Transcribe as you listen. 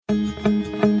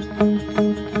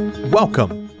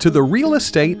Welcome to the Real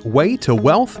Estate Way to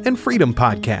Wealth and Freedom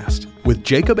podcast with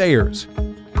Jacob Ayers,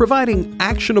 providing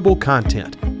actionable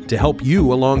content to help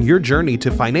you along your journey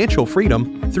to financial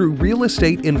freedom through real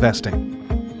estate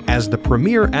investing. As the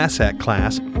premier asset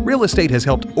class, real estate has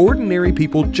helped ordinary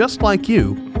people just like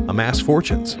you amass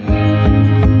fortunes.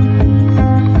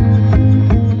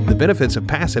 The benefits of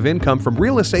passive income from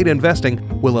real estate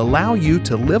investing will allow you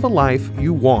to live a life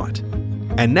you want.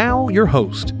 And now your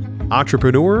host,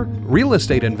 entrepreneur, real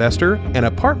estate investor, and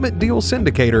apartment deal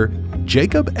syndicator,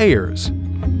 Jacob Ayers.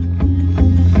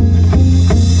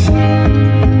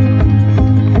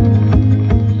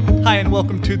 Hi, and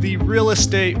welcome to the Real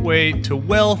Estate Way to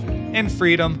Wealth and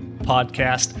Freedom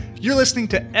podcast. You're listening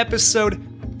to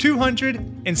episode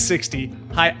 260.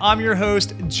 Hi, I'm your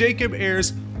host, Jacob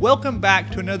Ayers. Welcome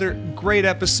back to another great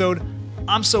episode.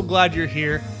 I'm so glad you're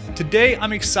here. Today,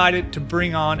 I'm excited to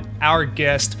bring on our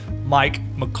guest, Mike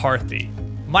McCarthy.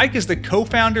 Mike is the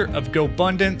co-founder of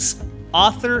GoBundance,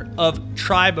 author of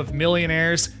Tribe of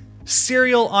Millionaires,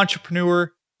 serial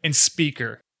entrepreneur, and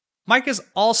speaker. Mike is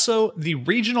also the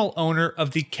regional owner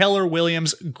of the Keller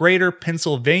Williams Greater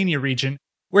Pennsylvania region,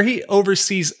 where he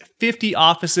oversees 50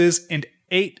 offices and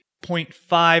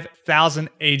 8.5 thousand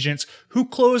agents who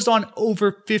closed on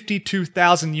over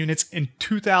 52,000 units in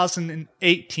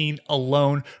 2018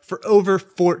 alone for over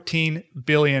 $14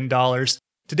 billion.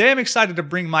 Today, I'm excited to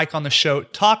bring Mike on the show,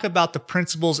 talk about the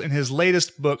principles in his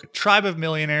latest book, Tribe of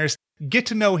Millionaires, get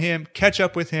to know him, catch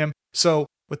up with him. So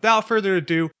without further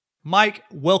ado, Mike,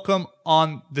 welcome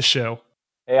on the show.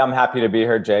 Hey, I'm happy to be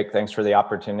here, Jake. Thanks for the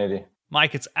opportunity.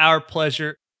 Mike, it's our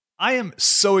pleasure. I am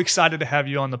so excited to have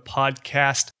you on the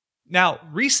podcast. Now,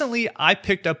 recently, I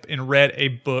picked up and read a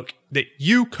book that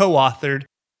you co-authored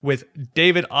with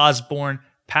David Osborne,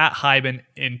 Pat Hyben,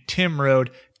 and Tim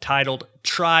Rode, titled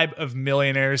Tribe of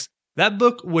Millionaires. That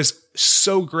book was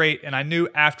so great, and I knew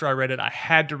after I read it, I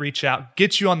had to reach out,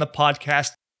 get you on the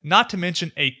podcast, not to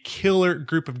mention a killer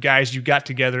group of guys you got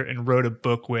together and wrote a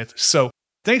book with. So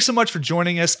thanks so much for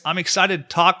joining us. I'm excited to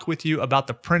talk with you about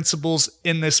the principles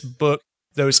in this book,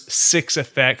 those 6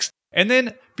 effects. And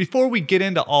then before we get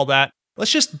into all that,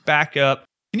 let's just back up.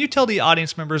 Can you tell the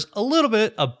audience members a little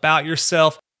bit about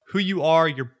yourself, who you are,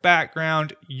 your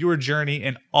background, your journey,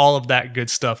 and all of that good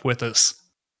stuff with us?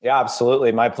 Yeah,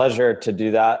 absolutely. My pleasure to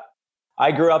do that.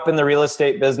 I grew up in the real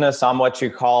estate business. I'm what you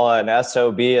call an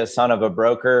SOB, a son of a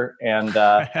broker, and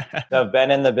I've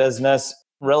been in the business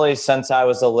really since I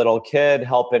was a little kid,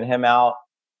 helping him out.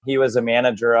 He was a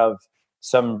manager of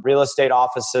some real estate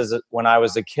offices when I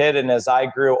was a kid. And as I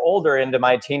grew older into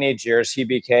my teenage years, he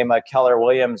became a Keller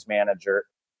Williams manager.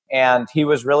 And he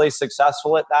was really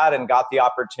successful at that and got the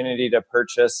opportunity to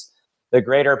purchase the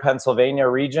Greater Pennsylvania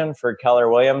region for Keller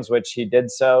Williams, which he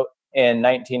did so in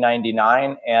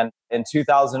 1999. And in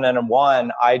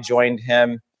 2001, I joined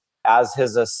him as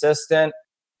his assistant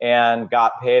and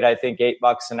got paid, I think, $8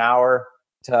 an hour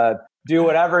to do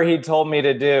whatever he told me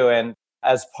to do. And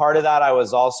as part of that, I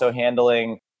was also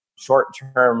handling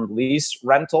short-term lease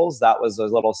rentals. That was a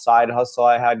little side hustle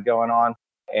I had going on.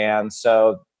 And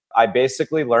so I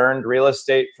basically learned real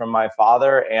estate from my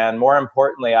father. And more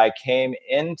importantly, I came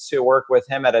in to work with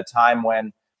him at a time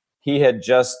when he had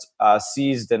just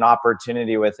seized an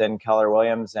opportunity within Keller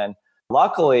Williams. And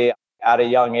luckily, at a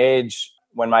young age,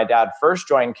 when my dad first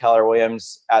joined Keller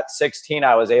Williams, at 16,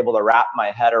 I was able to wrap my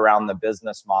head around the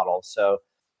business model. So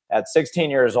at 16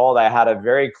 years old, I had a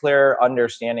very clear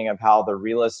understanding of how the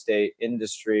real estate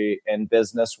industry and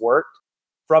business worked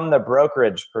from the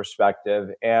brokerage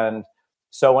perspective. And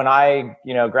so when I,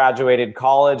 graduated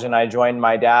college and I joined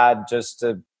my dad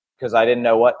because I didn't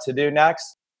know what to do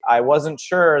next, I wasn't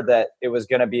sure that it was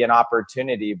going to be an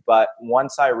opportunity. But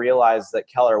once I realized that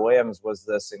Keller Williams was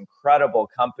this incredible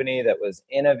company that was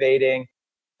innovating,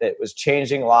 that was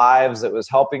changing lives, that was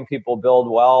helping people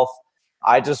build wealth,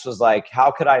 I just was like,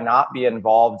 how could I not be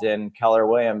involved in Keller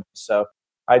Williams? So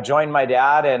I joined my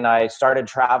dad and I started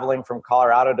traveling from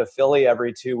Colorado to Philly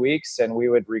every 2 weeks, and we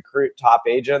would recruit top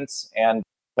agents. And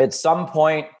at some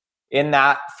point in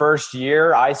that first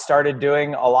year, I started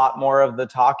doing a lot more of the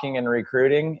talking and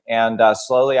recruiting, and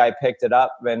slowly I picked it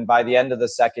up. And by the end of the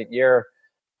second year,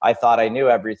 I thought I knew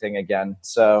everything again.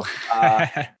 So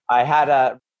I had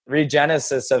a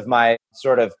regenesis of my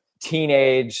sort of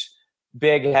teenage,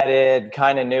 big-headed,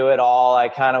 kind of knew it all. I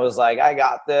kind of was like, I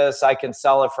got this, I can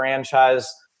sell a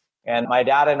franchise. And my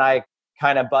dad and I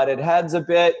kind of butted heads a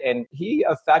bit, and he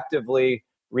effectively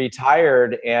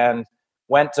retired and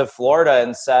went to Florida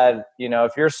and said,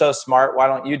 if you're so smart, why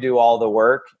don't you do all the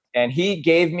work? And he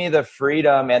gave me the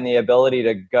freedom and the ability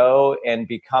to go and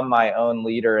become my own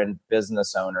leader and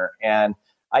business owner. And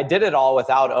I did it all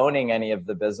without owning any of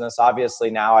the business.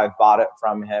 Obviously, now I've bought it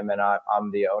from him and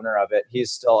I'm the owner of it.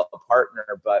 He's still a partner,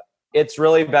 but it's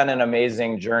really been an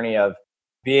amazing journey of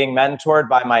being mentored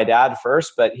by my dad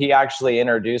first, but he actually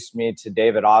introduced me to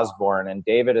David Osborne. And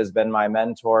David has been my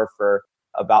mentor for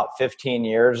about 15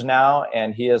 years now.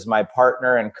 And he is my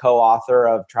partner and co-author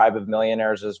of Tribe of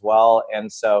Millionaires as well.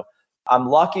 And so I'm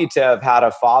lucky to have had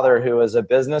a father who was a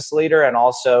business leader and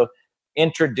also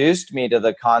introduced me to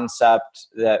the concept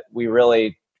that we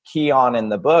really key on in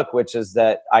the book, which is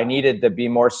that I needed to be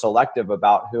more selective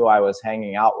about who I was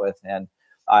hanging out with. And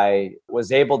I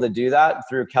was able to do that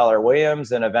through Keller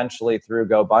Williams and eventually through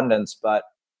GoBundance. But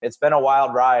it's been a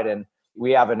wild ride. And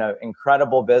we have an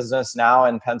incredible business now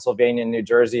in Pennsylvania, New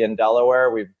Jersey, and Delaware.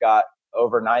 We've got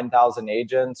over 9,000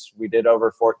 agents. We did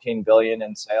over 14 billion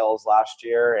in sales last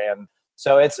year. And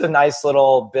so it's a nice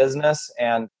little business.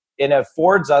 And it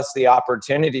affords us the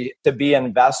opportunity to be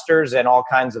investors in all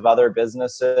kinds of other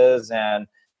businesses and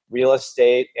real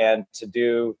estate and to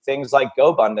do things like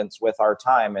GoBundance with our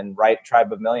time and write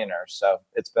Tribe of Millionaires. So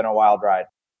it's been a wild ride.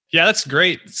 Yeah, that's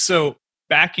great. So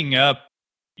backing up,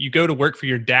 you go to work for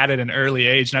your dad at an early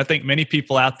age. And I think many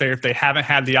people out there, if they haven't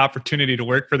had the opportunity to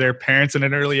work for their parents at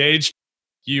an early age,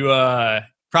 you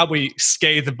probably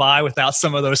scathed by without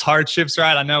some of those hardships,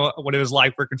 right? I know what it was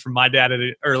like working for my dad at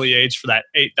an early age for that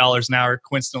 $8 an hour.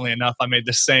 Coincidentally enough, I made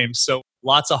the same. So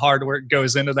lots of hard work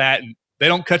goes into that. And they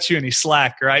don't cut you any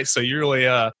slack, right? So you really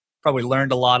probably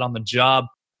learned a lot on the job.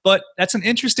 But that's an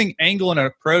interesting angle and an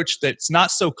approach that's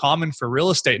not so common for real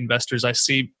estate investors. I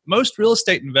see most real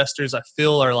estate investors, I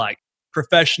feel, are like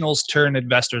professionals turned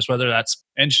investors, whether that's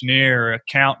engineer or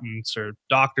accountants or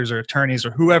doctors or attorneys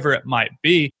or whoever it might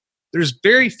be. There's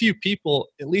very few people,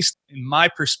 at least in my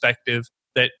perspective,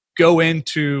 that go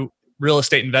into real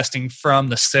estate investing from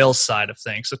the sales side of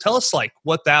things. So tell us like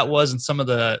what that was and some of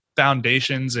the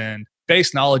foundations and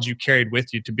base knowledge you carried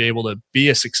with you to be able to be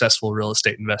a successful real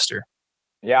estate investor.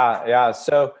 Yeah.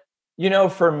 So,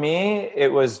 for me,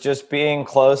 it was just being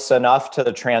close enough to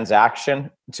the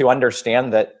transaction to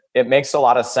understand that it makes a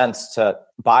lot of sense to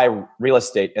buy real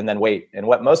estate and then wait. And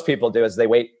what most people do is they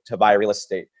wait to buy real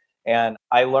estate. And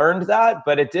I learned that,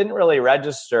 but it didn't really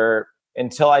register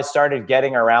until I started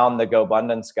getting around the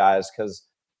GoBundance guys, because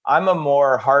I'm a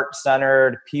more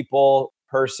heart-centered people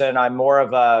person. I'm more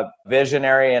of a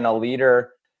visionary and a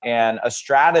leader and a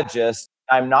strategist.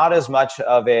 I'm not as much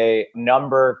of a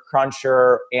number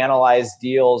cruncher, analyze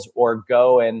deals, or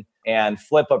go and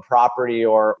flip a property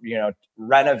or,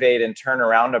 renovate and turn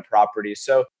around a property.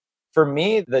 So for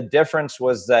me, the difference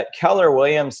was that Keller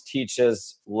Williams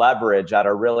teaches leverage at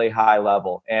a really high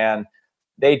level. And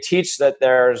they teach that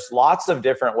there's lots of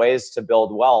different ways to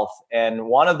build wealth. And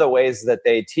one of the ways that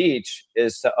they teach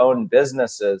is to own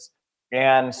businesses.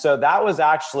 And so that was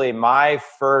actually my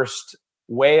first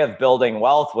way of building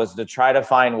wealth, was to try to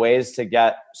find ways to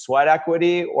get sweat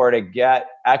equity or to get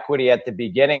equity at the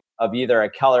beginning of either a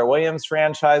Keller Williams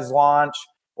franchise launch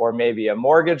or maybe a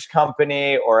mortgage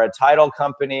company or a title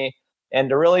company, and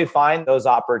to really find those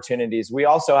opportunities. We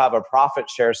also have a profit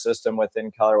share system within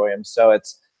Keller Williams. So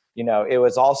it's, it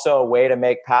was also a way to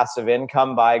make passive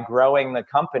income by growing the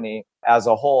company as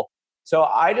a whole. So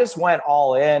I just went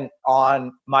all in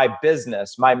on my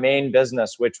business, my main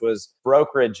business, which was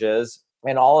brokerages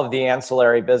and all of the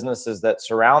ancillary businesses that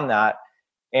surround that.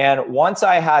 And once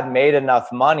I had made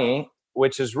enough money,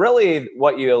 which is really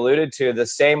what you alluded to, the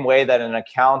same way that an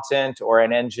accountant or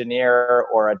an engineer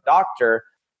or a doctor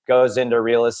goes into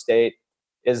real estate,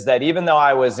 is that even though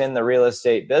I was in the real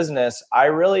estate business, I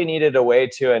really needed a way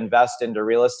to invest into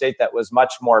real estate that was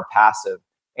much more passive.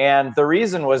 And the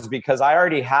reason was because I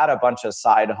already had a bunch of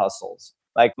side hustles.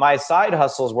 Like my side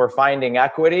hustles were finding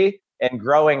equity and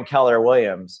growing Keller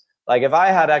Williams. Like if I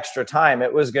had extra time,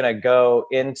 it was going to go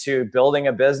into building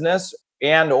a business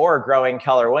and or growing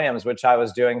Keller Williams, which I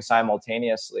was doing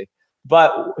simultaneously.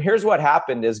 But here's what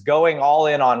happened is going all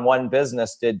in on one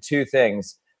business did two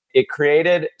things. It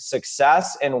created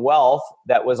success and wealth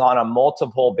that was on a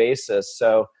multiple basis.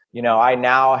 So, I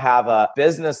now have a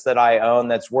business that I own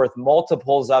that's worth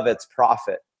multiples of its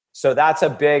profit. So that's a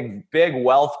big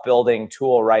wealth building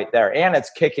tool right there. And it's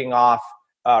kicking off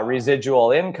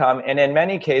residual income. And in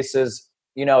many cases,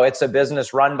 it's a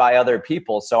business run by other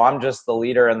people. So I'm just the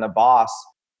leader and the boss.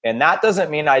 And that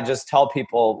doesn't mean I just tell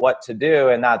people what to do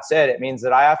and that's it. It means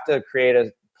that I have to create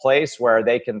a place where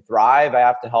they can thrive. I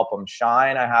have to help them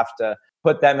shine. I have to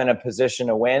put them in a position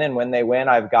to win. And when they win,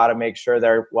 I've got to make sure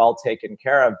they're well taken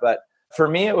care of. But For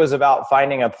me, it was about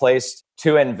finding a place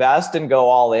to invest and go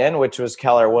all in, which was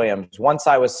Keller Williams. Once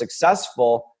I was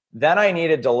successful, then I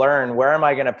needed to learn, where am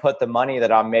I going to put the money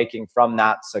that I'm making from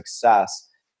that success?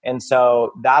 And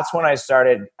so that's when I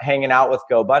started hanging out with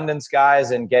GoBundance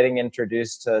guys and getting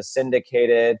introduced to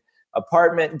syndicated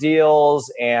apartment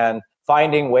deals and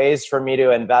finding ways for me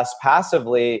to invest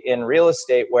passively in real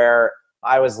estate where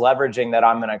I was leveraging that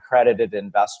I'm an accredited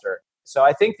investor. So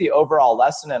I think the overall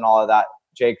lesson in all of that,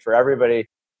 Jake, for everybody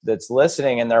that's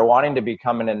listening and they're wanting to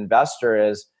become an investor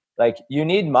is like, you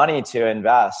need money to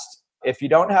invest. If you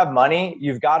don't have money,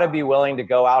 you've got to be willing to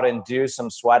go out and do some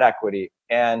sweat equity.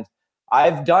 And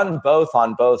I've done both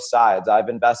on both sides. I've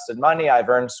invested money, I've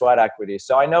earned sweat equity.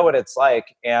 So I know what it's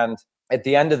like. And at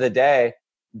the end of the day,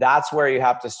 that's where you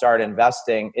have to start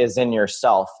investing, is in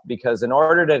yourself. Because in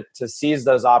order to seize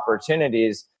those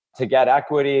opportunities to get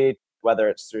equity, whether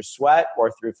it's through sweat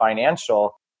or through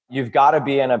financial, you've got to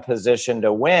be in a position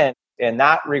to win. And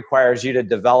that requires you to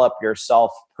develop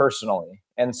yourself personally.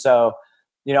 And so,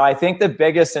 I think the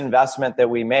biggest investment that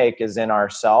we make is in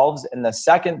ourselves. And the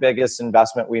second biggest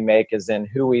investment we make is in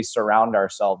who we surround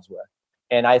ourselves with.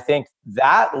 And I think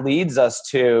that leads us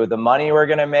to the money we're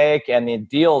going to make and the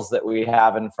deals that we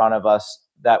have in front of us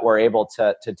that we're able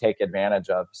to take advantage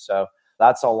of. So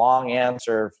that's a long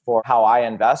answer for how I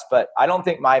invest. But I don't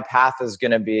think my path is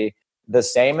going to be the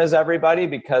same as everybody,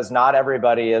 because not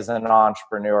everybody is an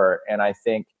entrepreneur. And I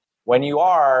think when you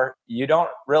are, you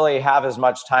don't really have as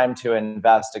much time to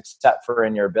invest except for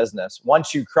in your business.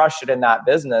 Once you crush it in that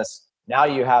business, now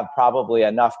you have probably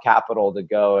enough capital to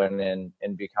go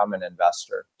and become an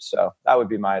investor. So that would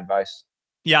be my advice.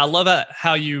 Yeah, I love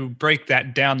how you break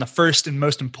that down. The first and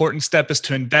most important step is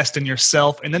to invest in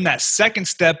yourself. And then that second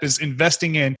step is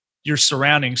investing in your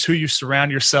surroundings, who you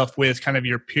surround yourself with, kind of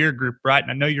your peer group, right?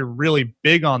 And I know you're really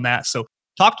big on that. So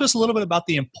talk to us a little bit about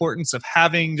the importance of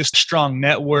having just a strong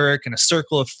network and a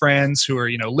circle of friends who are,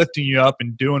 lifting you up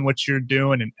and doing what you're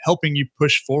doing and helping you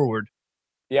push forward.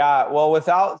 Yeah, well,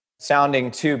 without sounding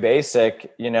too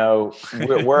basic,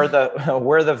 we're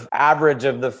the average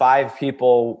of the 5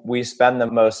 people we spend the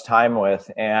most time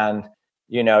with. And,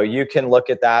 you can look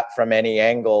at that from any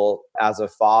angle, as a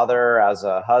father, as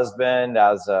a husband,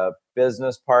 as a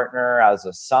business partner, as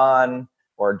a son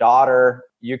or daughter.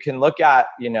 You can look at,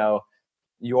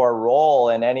 your role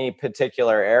in any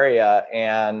particular area,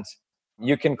 and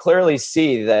you can clearly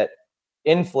see that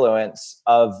influence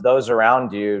of those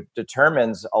around you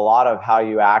determines a lot of how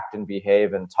you act and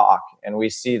behave and talk. And we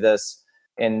see this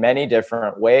in many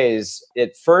different ways.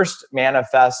 It first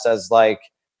manifests as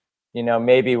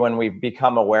maybe when we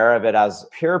become aware of it as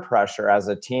peer pressure as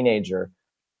a teenager.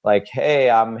 Like, hey,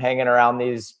 I'm hanging around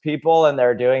these people and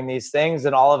they're doing these things,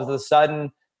 and all of a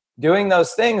sudden doing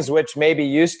those things, which maybe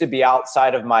used to be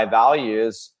outside of my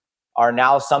values, are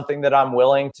now something that I'm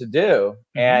willing to do.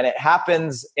 Mm-hmm. And it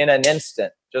happens in an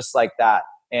instant, just like that.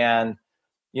 And,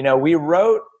 we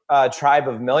wrote Tribe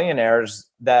of Millionaires,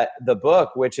 that the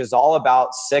book, which is all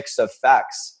about 6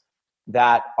 effects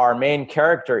that our main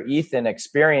character, Ethan,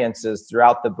 experiences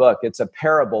throughout the book. It's a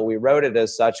parable. We wrote it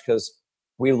as such because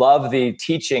we love the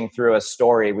teaching through a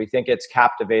story. We think it's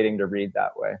captivating to read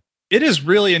that way. It is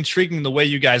really intriguing the way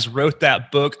you guys wrote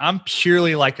that book. I'm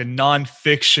purely like a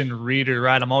nonfiction reader,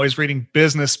 right? I'm always reading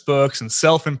business books and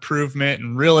self-improvement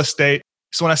and real estate.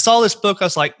 So when I saw this book, I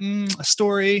was like, a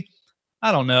story,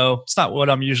 I don't know. It's not what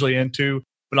I'm usually into,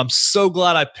 but I'm so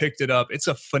glad I picked it up. It's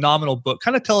a phenomenal book.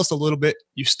 Kind of tell us a little bit.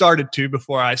 You started to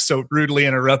before I so rudely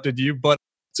interrupted you, but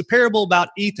it's a parable about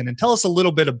Ethan. And tell us a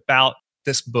little bit about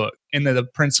this book and the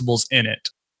principles in it.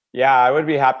 Yeah, I would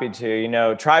be happy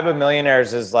to. Tribe of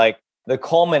Millionaires is like the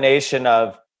culmination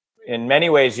of, in many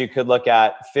ways, you could look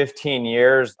at 15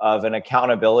 years of an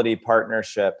accountability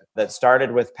partnership that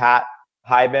started with Pat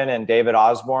Hyben and David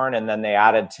Osborne, and then they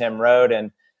added Tim Rode.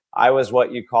 And I was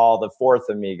what you call the 4th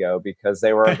amigo, because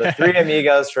they were the 3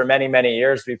 amigos for many, many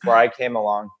years before I came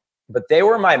along. But they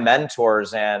were my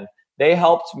mentors, and they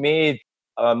helped me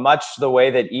much the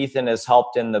way that Ethan is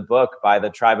helped in the book by the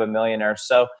Tribe of Millionaires.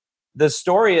 So the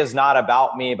story is not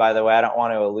about me, by the way. I don't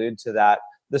want to allude to that.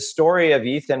 The story of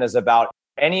Ethan is about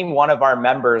any one of our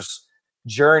members'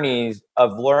 journeys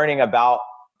of learning about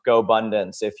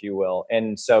GoBundance, if you will.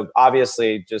 And so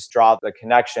obviously, just draw the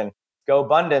connection.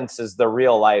 GoBundance is the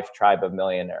real life Tribe of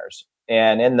Millionaires.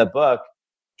 And in the book,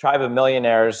 Tribe of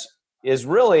Millionaires is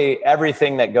really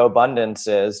everything that GoBundance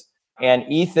is. And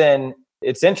Ethan,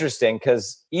 it's interesting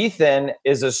because Ethan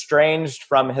is estranged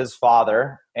from his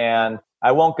father. And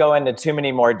I won't go into too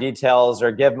many more details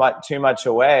or give too much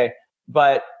away.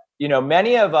 But,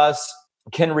 many of us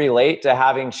can relate to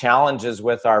having challenges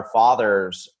with our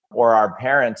fathers or our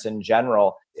parents in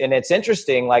general. And it's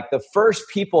interesting, like the first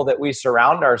people that we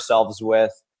surround ourselves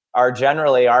with are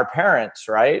generally our parents,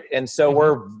 right? And so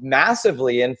we're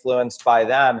massively influenced by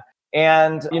them.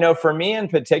 And, for me in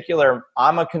particular,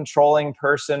 I'm a controlling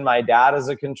person. My dad is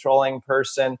a controlling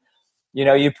person.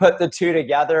 You put the two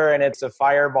together and it's a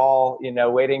fireball,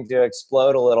 waiting to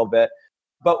explode a little bit.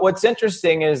 But what's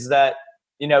interesting is that,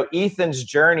 Ethan's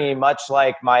journey, much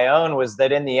like my own, was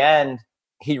that in the end,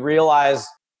 he realized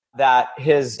that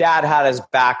his dad had his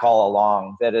back all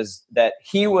along, that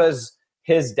he was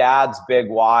his dad's big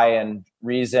why and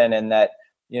reason. And that,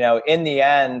 in the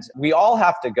end, we all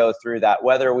have to go through that,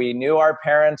 whether we knew our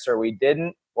parents or we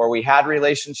didn't, or we had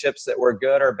relationships that were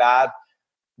good or bad.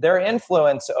 Their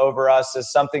influence over us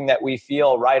is something that we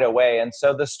feel right away. And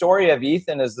so the story of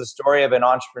Ethan is the story of an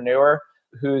entrepreneur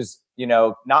who's,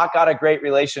 not got a great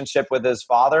relationship with his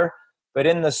father. But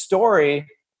in the story,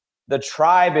 the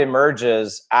tribe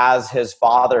emerges as his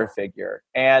father figure.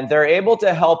 And they're able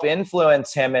to help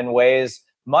influence him in ways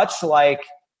much like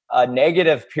a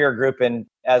negative peer group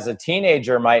as a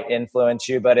teenager might influence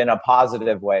you, but in a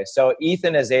positive way. So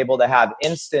Ethan is able to have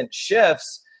instant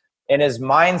shifts in his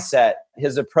mindset,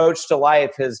 his approach to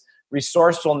life, his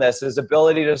resourcefulness, his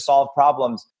ability to solve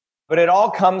problems. But it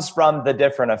all comes from the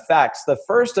different effects. The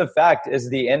first effect is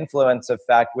the influence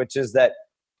effect, which is that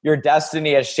your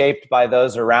destiny is shaped by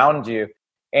those around you.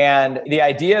 And the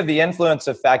idea of the influence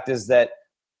effect is that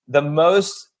the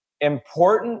most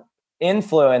important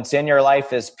influence in your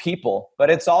life is people, but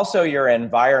it's also your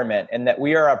environment, and that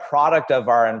we are a product of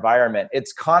our environment.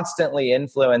 It's constantly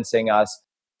influencing us,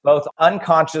 both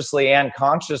unconsciously and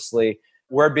consciously.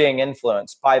 We're being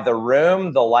influenced by the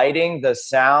room, the lighting, the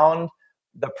sound,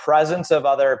 the presence of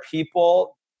other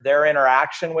people, their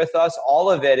interaction with us.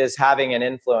 All of it is having an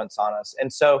influence on us.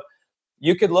 And so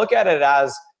you could look at it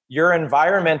as your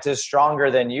environment is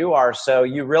stronger than you are. So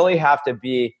you really have to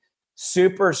be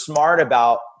super smart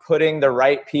about putting the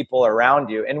right people around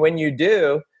you. And when you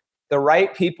do, the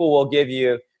right people will give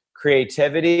you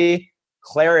creativity,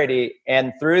 clarity,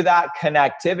 and through that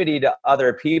connectivity to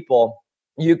other people,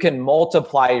 you can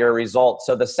multiply your results.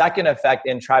 So the second effect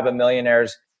in Tribe of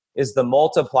Millionaires is the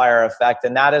multiplier effect.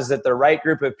 And that is that the right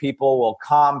group of people will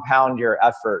compound your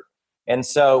effort. And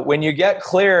so when you get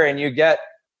clear and you get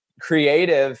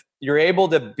creative, you're able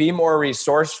to be more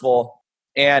resourceful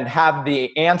and have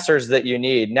the answers that you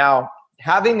need. Now,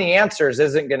 having the answers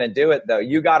isn't going to do it, though.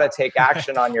 You got to take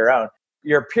action on your own.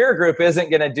 Your peer group isn't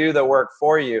going to do the work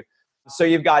for you. So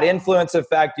you've got influence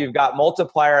effect, you've got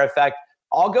multiplier effect.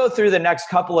 I'll go through the next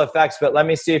couple effects, but let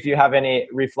me see if you have any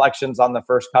reflections on the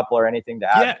first couple or anything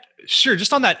to add. Yeah, sure.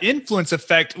 Just on that influence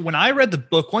effect, when I read the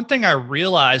book, one thing I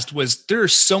realized was there are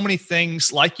so many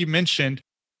things, like you mentioned,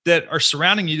 that are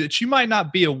surrounding you that you might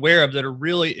not be aware of that are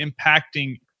really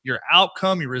impacting your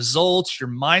outcome, your results, your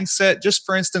mindset. Just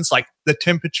for instance, like the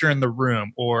temperature in the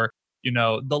room, or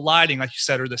the lighting, like you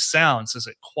said, or the sounds. Is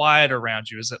it quiet around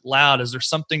you? Is it loud? Is there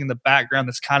something in the background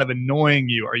that's kind of annoying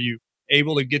you? Are you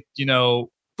able to get,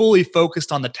 fully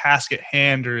focused on the task at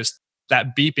hand, or is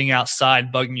that beeping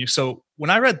outside bugging you? So when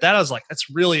I read that, I was like, that's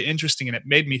really interesting. And it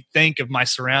made me think of my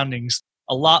surroundings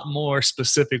a lot more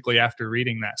specifically after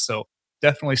reading that. So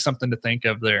definitely something to think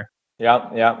of there.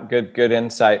 Yeah. Good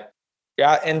insight.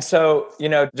 Yeah. And so,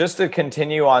 just to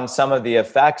continue on some of the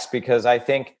effects, because I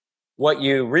think what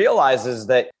you realize is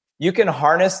that you can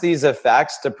harness these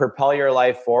effects to propel your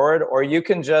life forward, or you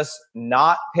can just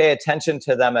not pay attention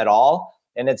to them at all.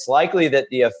 And it's likely that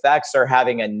the effects are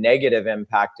having a negative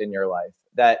impact in your life,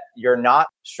 that you're not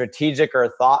strategic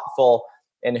or thoughtful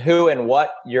in who and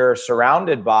what you're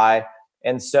surrounded by.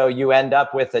 And so you end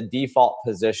up with a default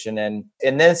position. And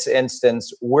in this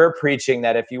instance, we're preaching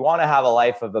that if you want to have a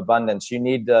life of abundance, you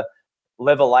need to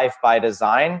live a life by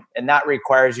design. And that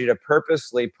requires you to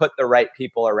purposely put the right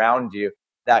people around you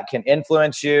that can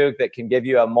influence you, that can give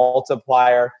you a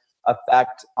multiplier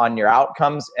effect on your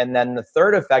outcomes. And then the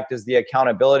third effect is the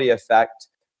accountability effect.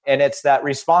 And it's that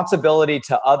responsibility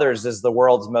to others is the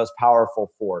world's most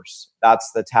powerful force.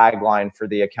 That's the tagline for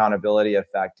the accountability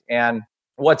effect. And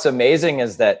what's amazing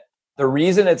is that the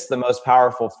reason it's the most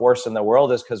powerful force in the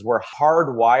world is because we're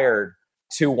hardwired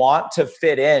to want to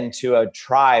fit into a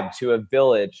tribe, to a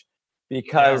village,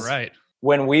 because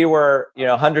when we were,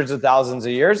 hundreds of thousands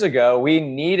of years ago, we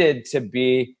needed to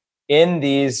be in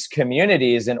these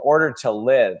communities in order to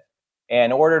live,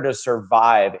 in order to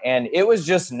survive. And it was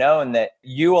just known that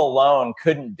you alone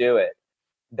couldn't do it,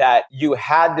 that you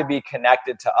had to be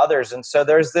connected to others. And so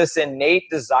there's this innate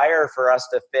desire for us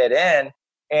to fit in.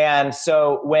 And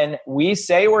so when we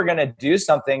say we're going to do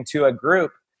something to a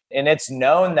group, and it's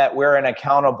known that we're an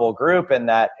accountable group and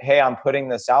that, hey, I'm putting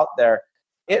this out there,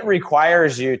 it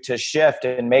requires you to shift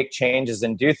and make changes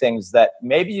and do things that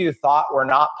maybe you thought were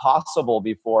not possible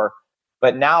before.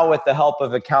 But now with the help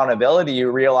of accountability,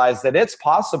 you realize that it's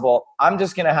possible. I'm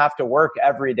just going to have to work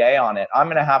every day on it. I'm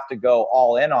going to have to go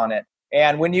all in on it.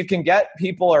 And when you can get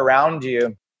people around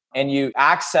you and you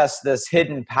access this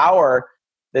hidden power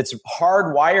that's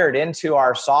hardwired into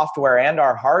our software and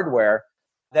our hardware,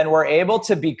 then we're able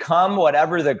to become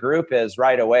whatever the group is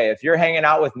right away. If you're hanging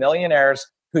out with millionaires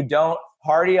who don't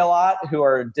party a lot, who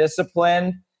are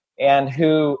disciplined, and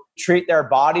who treat their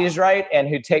bodies right, and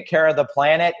who take care of the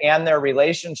planet and their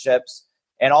relationships,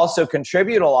 and also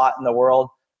contribute a lot in the world,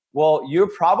 well, you're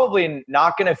probably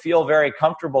not going to feel very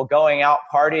comfortable going out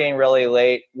partying really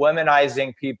late,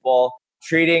 womanizing people,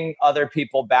 treating other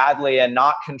people badly, and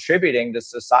not contributing to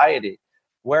society.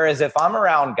 Whereas if I'm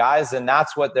around guys and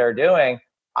that's what they're doing,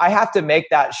 I have to make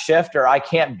that shift or I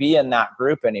can't be in that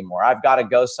group anymore. I've got to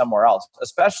go somewhere else,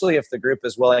 especially if the group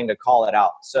is willing to call it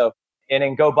out. So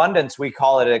in GoBundance, we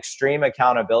call it extreme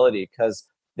accountability because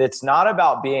it's not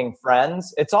about being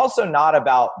friends. It's also not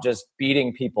about just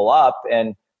beating people up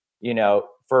and,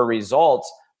 for results,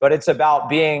 but it's about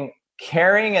being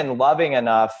caring and loving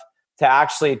enough to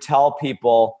actually tell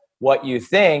people what you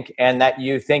think and that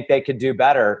you think they could do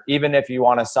better, even if you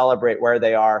want to celebrate where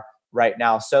they are right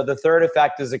now. So the third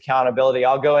effect is accountability.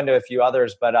 I'll go into a few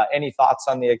others, but any thoughts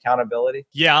on the accountability?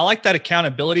 Yeah, I like that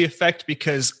accountability effect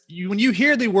because when you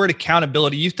hear the word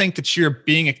accountability, you think that you're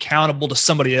being accountable to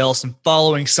somebody else and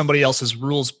following somebody else's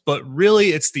rules, but really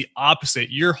it's the opposite.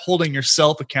 You're holding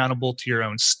yourself accountable to your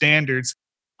own standards.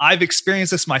 I've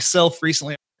experienced this myself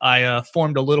recently. I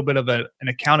formed a little bit of an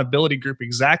accountability group,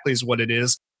 exactly is what it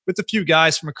is, with a few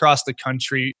guys from across the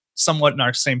country, somewhat in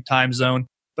our same time zone.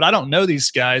 But I don't know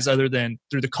these guys other than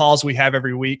through the calls we have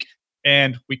every week.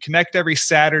 And we connect every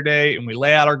Saturday and we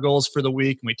lay out our goals for the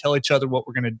week and we tell each other what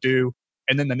we're going to do.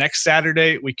 And then the next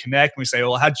Saturday we connect and we say,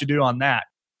 well, how'd you do on that?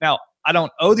 Now, I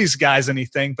don't owe these guys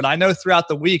anything, but I know throughout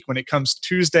the week when it comes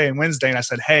Tuesday and Wednesday and I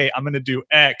said, hey, I'm going to do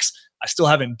X. I still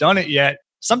haven't done it yet.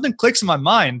 Something clicks in my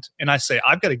mind and I say,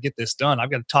 I've got to get this done.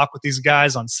 I've got to talk with these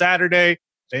guys on Saturday.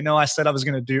 They know I said I was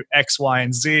going to do X, Y,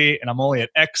 and Z, and I'm only at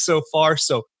X so far.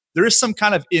 So there is some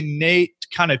kind of innate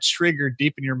kind of trigger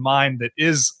deep in your mind that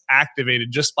is activated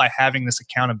just by having this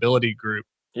accountability group.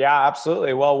 Yeah,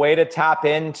 absolutely. Well, way to tap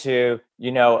into,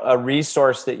 a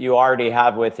resource that you already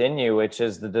have within you, which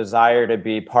is the desire to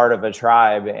be part of a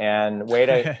tribe, and way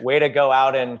to go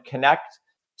out and connect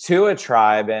to a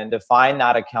tribe and define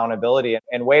that accountability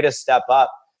and way to step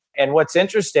up. And what's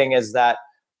interesting is that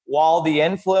while the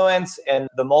influence and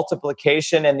the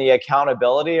multiplication and the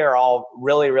accountability are all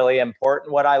really, really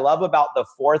important, what I love about the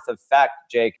fourth effect,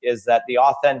 Jake, is that the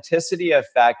authenticity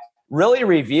effect really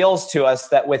reveals to us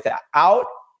that without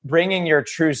bringing your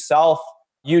true self,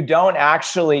 you don't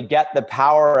actually get the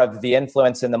power of the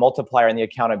influence and the multiplier and the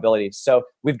accountability. So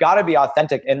we've got to be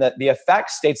authentic. And the effect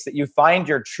states that you find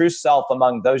your true self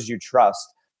among those you trust.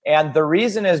 And the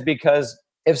reason is because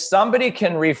if somebody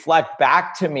can reflect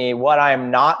back to me what I'm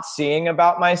not seeing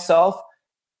about myself,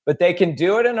 but they can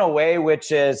do it in a way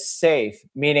which is safe,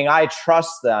 meaning I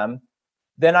trust them,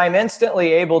 then I'm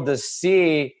instantly able to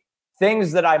see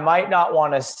things that I might not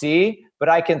want to see, but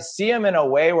I can see them in a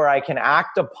way where I can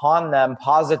act upon them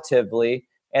positively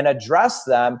and address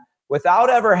them without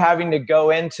ever having to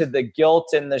go into the guilt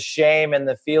and the shame and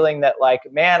the feeling that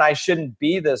man, I shouldn't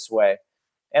be this way.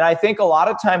 And I think a lot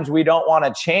of times we don't want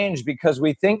to change because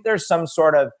we think there's some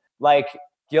sort of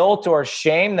guilt or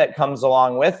shame that comes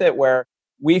along with it where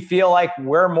we feel like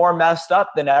we're more messed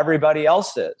up than everybody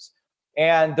else is.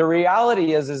 And the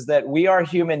reality is that we are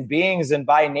human beings and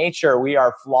by nature we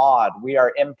are flawed, we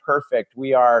are imperfect,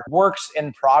 we are works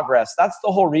in progress. That's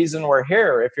the whole reason we're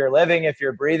here. If you're living, if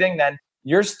you're breathing, then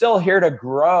you're still here to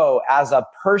grow as a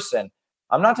person.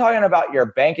 I'm not talking about your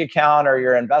bank account or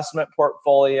your investment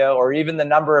portfolio or even the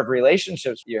number of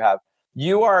relationships you have.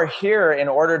 You are here in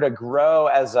order to grow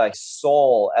as a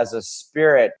soul, as a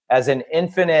spirit, as an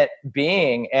infinite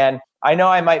being. And I know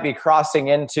I might be crossing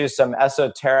into some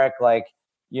esoteric,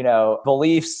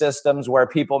 belief systems where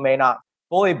people may not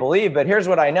fully believe, but here's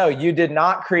what I know. You did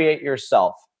not create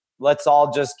yourself. Let's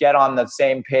all just get on the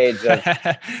same page of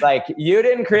you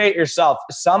didn't create yourself.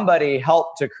 Somebody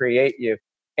helped to create you.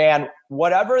 And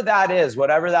whatever that is,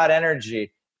 whatever that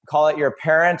energy, call it your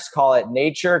parents, call it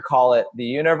nature, call it the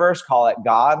universe, call it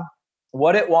God.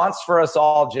 What it wants for us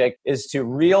all, Jake, is to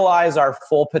realize our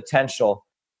full potential,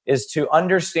 is to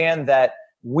understand that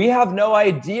we have no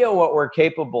idea what we're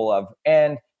capable of.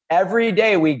 And every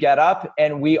day we get up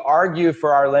and we argue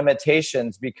for our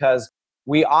limitations because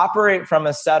We operate from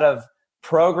a set of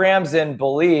programs and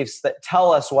beliefs that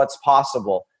tell us what's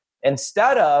possible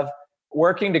instead of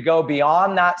working to go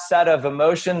beyond that set of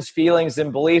emotions, feelings,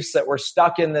 and beliefs that we're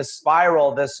stuck in this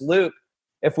spiral, this loop.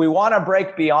 If we want to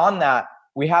break beyond that,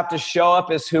 we have to show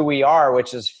up as who we are,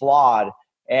 which is flawed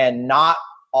and not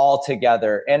all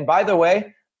together. And by the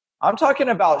way, I'm talking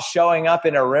about showing up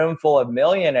in a room full of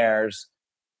millionaires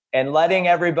and letting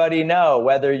everybody know,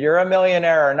 whether you're a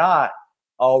millionaire or not,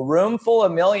 a room full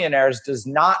of millionaires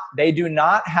they do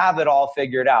not have it all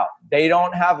figured out. They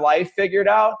don't have life figured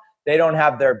out. They don't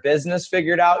have their business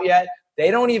figured out yet. They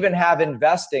don't even have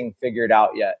investing figured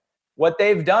out yet. What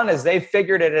they've done is they've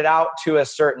figured it out to a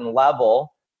certain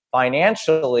level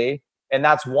financially, and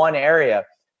that's one area.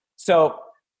 So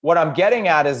what I'm getting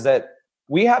at is that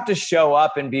we have to show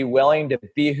up and be willing to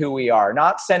be who we are,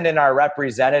 not send in our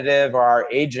representative or our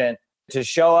agent to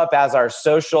show up as our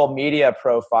social media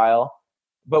profile,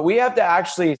 but we have to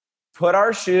actually put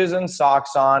our shoes and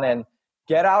socks on and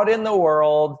get out in the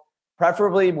world,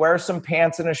 preferably wear some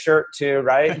pants and a shirt too,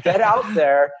 right? Get out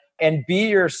there and be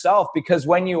yourself, because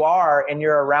when you are and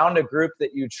you're around a group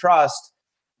that you trust,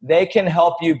 they can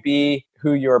help you be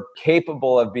who you're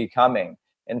capable of becoming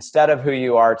instead of who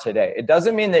you are today. It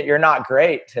doesn't mean that you're not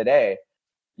great today.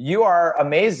 You are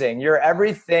amazing. You're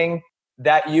everything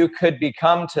that you could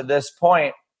become to this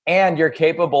point, and you're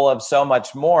capable of so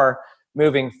much more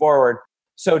moving forward.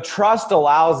 So trust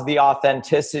allows the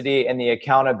authenticity and the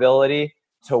accountability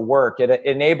to work. It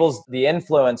enables the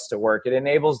influence to work. It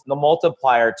enables the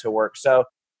multiplier to work. So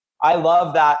I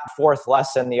love that fourth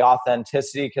lesson, the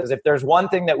authenticity, because if there's one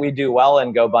thing that we do well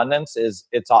in GoBundance is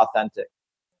it's authentic.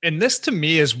 And this to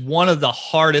me is one of the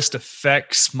hardest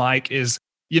effects, Mike, is,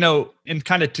 in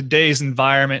kind of today's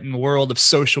environment and world of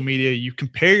social media, you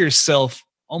compare yourself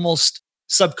almost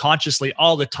subconsciously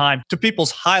all the time to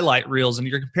people's highlight reels, and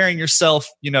you're comparing yourself,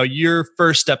 your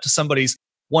first step to somebody's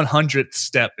 100th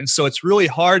step. And so it's really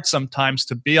hard sometimes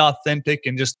to be authentic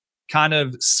and just kind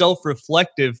of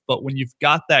self-reflective. But when you've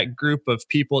got that group of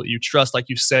people that you trust, like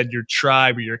you said, your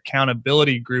tribe or your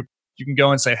accountability group, you can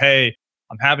go and say, hey,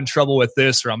 I'm having trouble with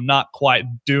this, or I'm not quite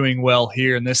doing well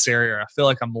here in this area, or I feel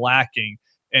like I'm lacking.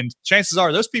 And chances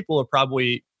are those people are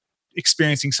probably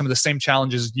experiencing some of the same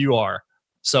challenges you are.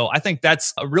 So I think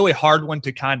that's a really hard one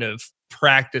to kind of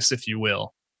practice, if you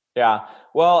will. Yeah.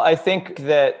 Well, I think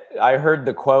that I heard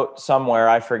the quote somewhere.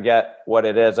 I forget what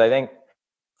it is. I think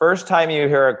first time you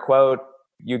hear a quote,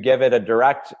 you give it a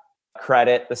direct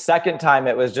credit. The second time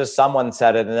it was just someone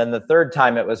said it. And then the third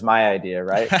time it was my idea,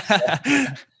 right?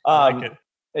 I like it.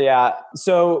 Yeah.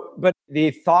 So, but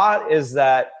the thought is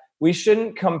that we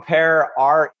shouldn't compare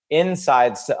our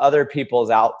insides to other people's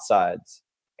outsides.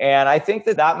 And I think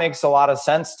that makes a lot of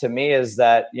sense to me, is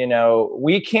that,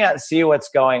 we can't see what's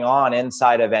going on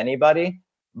inside of anybody,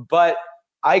 but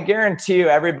I guarantee you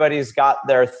everybody's got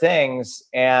their things.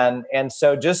 And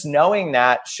so just knowing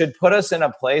that should put us in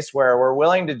a place where we're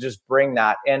willing to just bring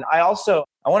that. And I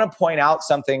want to point out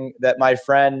something that my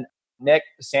friend Nick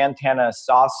Santana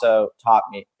Sasso taught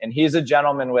me. And he's a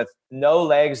gentleman with no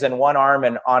legs and one arm.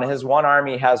 And on his one arm,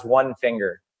 he has one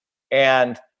finger.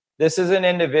 And this is an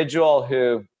individual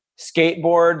who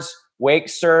skateboards, wake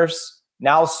surfs,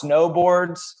 now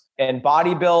snowboards, and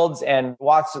bodybuilds, and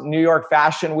walks New York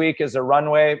Fashion Week as a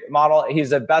runway model.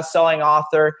 He's a best-selling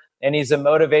author, and he's a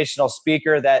motivational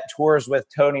speaker that tours with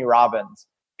Tony Robbins.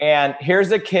 And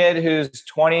here's a kid who's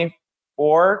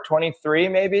 24, 23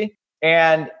 maybe,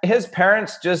 and his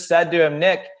parents just said to him,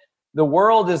 Nick, the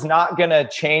world is not going to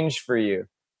change for you.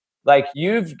 Like,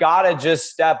 you've got to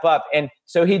just step up. And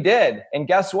so he did. And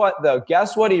guess what, though?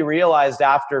 Guess what he realized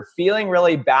after feeling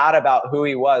really bad about who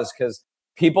he was? Because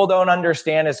people don't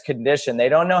understand his condition. They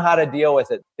don't know how to deal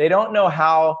with it. They don't know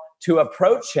how to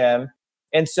approach him.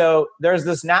 And so there's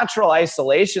this natural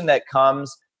isolation that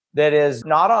comes that is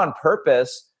not on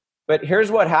purpose. But here's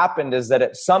what happened is that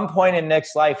at some point in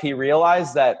Nick's life, he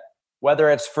realized that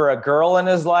whether it's for a girl in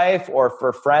his life or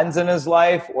for friends in his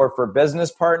life or for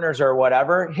business partners or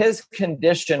whatever, his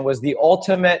condition was the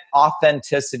ultimate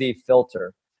authenticity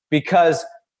filter, because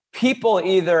people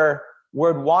either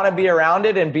would want to be around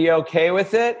it and be okay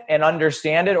with it and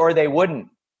understand it, or they wouldn't.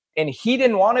 And he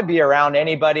didn't want to be around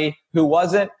anybody who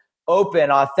wasn't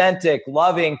open, authentic,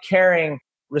 loving, caring,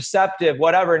 receptive,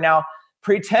 whatever. Now,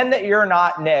 pretend that you're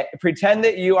not Nick. Pretend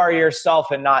that you are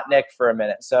yourself and not Nick for a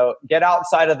minute. So get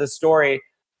outside of the story.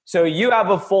 So you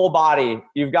have a full body.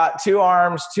 You've got 2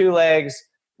 arms, 2 legs,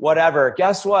 whatever.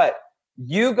 Guess what?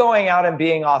 You going out and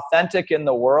being authentic in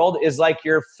the world is like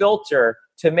your filter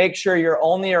to make sure you're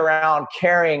only around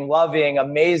caring, loving,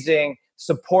 amazing,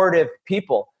 supportive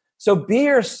people. So be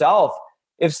yourself.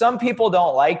 If some people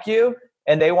don't like you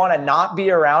and they want to not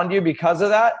be around you because of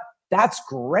that, that's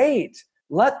great.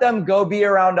 Let them go be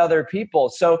around other people.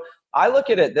 So I look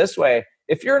at it this way.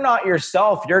 If you're not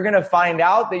yourself, you're going to find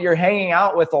out that you're hanging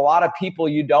out with a lot of people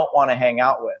you don't want to hang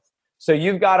out with. So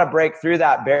you've got to break through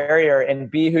that barrier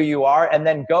and be who you are, and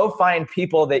then go find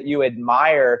people that you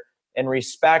admire and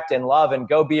respect and love, and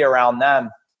go be around them.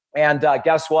 And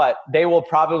guess what? They will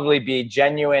probably be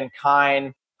genuine,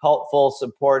 kind, helpful,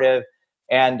 supportive.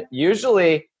 And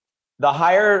usually the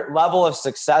higher level of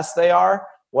success they are,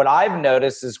 what I've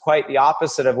noticed is quite the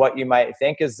opposite of what you might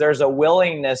think, is there's a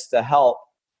willingness to help.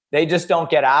 They just don't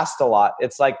get asked a lot.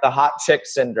 It's like the hot chick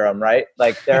syndrome, right?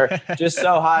 Like they're just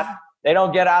so hot, they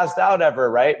don't get asked out ever,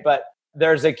 right? But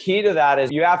there's a key to that,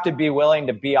 is you have to be willing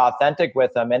to be authentic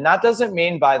with them. And that doesn't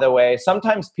mean, by the way,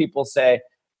 sometimes people say,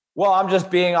 well, I'm just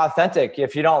being authentic.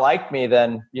 If you don't like me,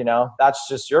 then, that's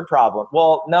just your problem.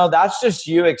 Well, no, that's just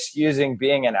you excusing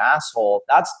being an asshole.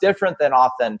 That's different than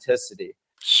authenticity.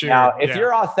 Sure. Now, if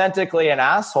you're authentically an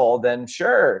asshole, then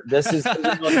sure, this is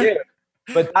what you do.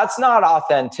 But that's not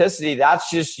authenticity. That's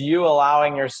just you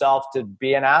allowing yourself to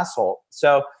be an asshole.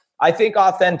 So I think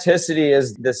authenticity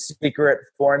is the secret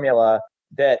formula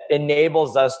that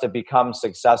enables us to become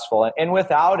successful. And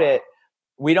without it,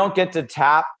 we don't get to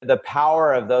tap the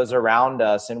power of those around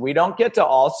us. And we don't get to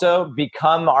also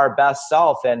become our best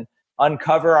self and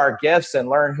uncover our gifts and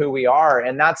learn who we are.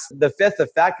 And that's the fifth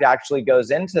effect actually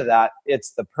goes into that.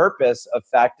 It's the purpose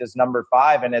effect is number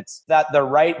 5. And it's that the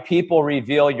right people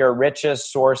reveal your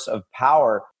richest source of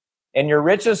power. And your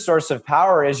richest source of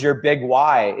power is your big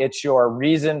why. It's your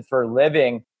reason for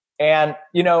living. And,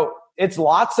 it's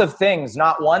lots of things,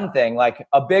 not one thing. Like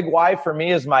a big why for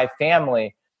me is my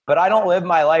family, but I don't live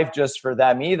my life just for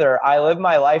them either. I live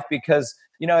my life because,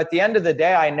 at the end of the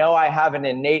day, I know I have an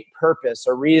innate purpose,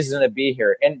 a reason to be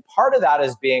here. And part of that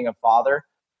is being a father,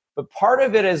 but part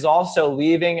of it is also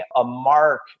leaving a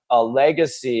mark, a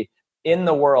legacy in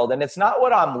the world. And it's not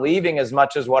what I'm leaving as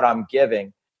much as what I'm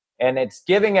giving. And it's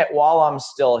giving it while I'm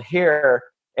still here,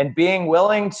 and being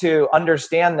willing to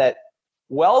understand that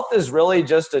wealth is really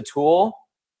just a tool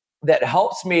that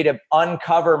helps me to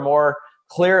uncover more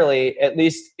clearly. At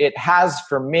least it has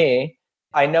for me.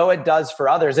 I know it does for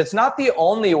others. It's not the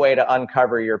only way to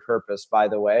uncover your purpose, by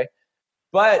the way.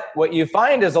 But what you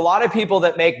find is a lot of people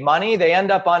that make money, they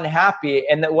end up unhappy.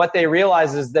 And that what they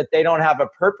realize is that they don't have a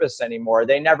purpose anymore.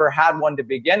 They never had one to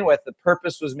begin with. The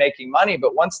purpose was making money.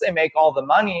 But once they make all the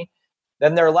money,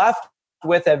 then they're left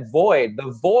with a void.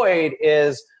 The void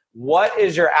is, what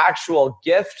is your actual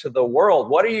gift to the world?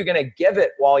 What are you going to give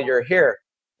it while you're here?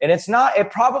 And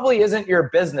it probably isn't your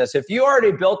business. If you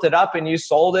already built it up and you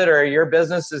sold it, or your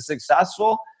business is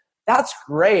successful, that's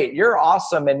great. You're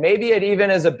awesome. And maybe it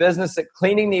even is a business at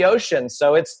cleaning the ocean.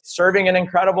 So it's serving an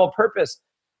incredible purpose.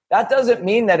 That doesn't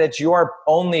mean that it's your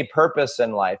only purpose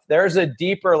in life. There's a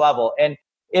deeper level. And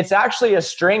it's actually a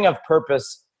string of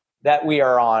purpose that we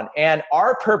are on. And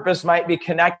our purpose might be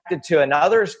connected to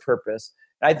another's purpose.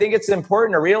 And I think it's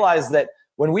important to realize that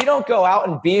when we don't go out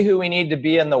and be who we need to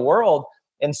be in the world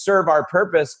and serve our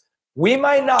purpose, we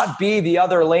might not be the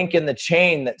other link in the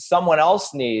chain that someone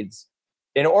else needs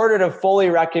in order to fully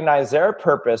recognize their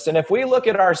purpose. And if we look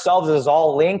at ourselves as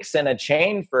all links in a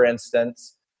chain, for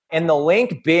instance, and the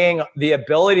link being the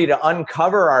ability to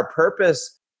uncover our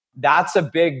purpose, that's a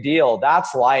big deal.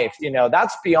 That's life.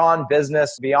 That's beyond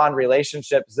business, beyond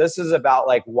relationships. This is about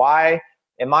why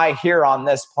am I here on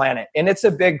this planet? And it's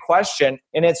a big question.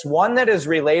 And it's one that is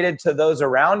related to those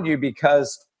around you,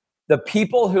 because the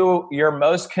people who you're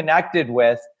most connected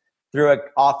with through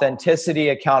authenticity,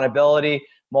 accountability,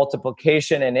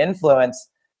 multiplication, and influence,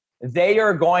 they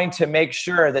are going to make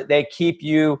sure that they keep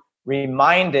you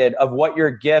reminded of what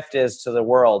your gift is to the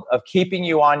world, of keeping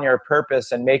you on your purpose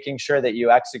and making sure that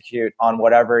you execute on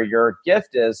whatever your gift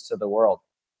is to the world.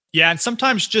 Yeah. And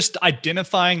sometimes just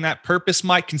identifying that purpose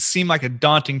can seem like a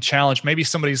daunting challenge. Maybe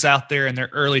somebody's out there in their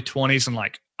early 20s and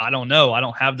I don't know, I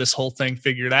don't have this whole thing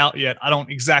figured out yet. I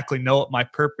don't exactly know what my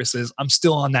purpose is. I'm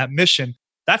still on that mission.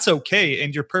 That's okay.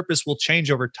 And your purpose will change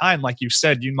over time. Like you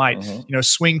said, you might,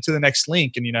 swing to the next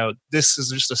link, and, this is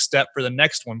just a step for the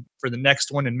next one,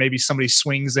 and maybe somebody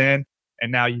swings in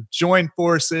and now you join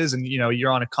forces and,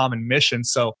 you're on a common mission.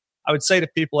 So I would say to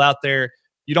people out there,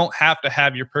 you don't have to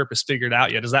have your purpose figured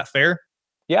out yet. Is that fair?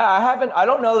 Yeah, I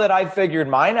don't know that I figured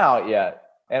mine out yet.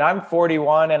 And I'm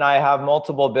 41 and I have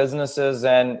multiple businesses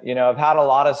and, I've had a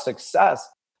lot of success.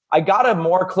 I got a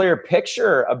more clear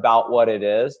picture about what it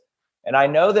is. And I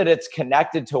know that it's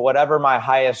connected to whatever my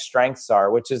highest strengths are,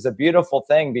 which is a beautiful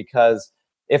thing, because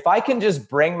if I can just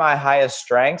bring my highest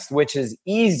strengths, which is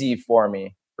easy for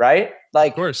me, right?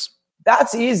 Of course.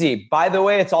 That's easy. By the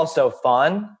way, it's also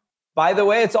fun. By the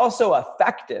way, it's also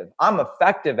effective. I'm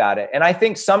effective at it. And I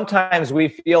think sometimes we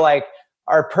feel like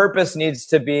our purpose needs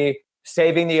to be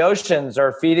saving the oceans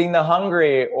or feeding the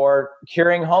hungry or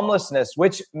curing homelessness,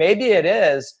 which maybe it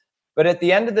is. But at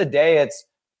the end of the day, it's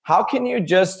how can you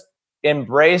just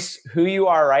embrace who you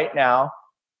are right now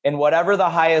and whatever the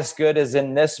highest good is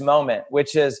in this moment,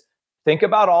 which is think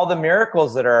about all the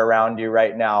miracles that are around you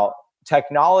right now,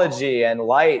 technology and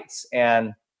lights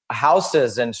and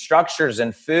houses and structures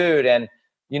and food. And,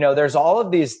 there's all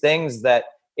of these things that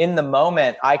in the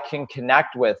moment I can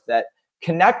connect with that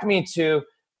connect me to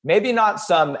maybe not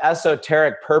some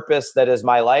esoteric purpose that is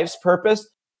my life's purpose,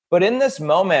 but in this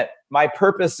moment, my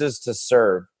purpose is to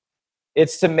serve.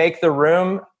 It's to make the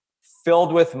room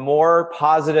filled with more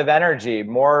positive energy,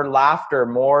 more laughter,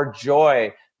 more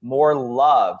joy, more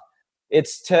love.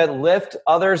 It's to lift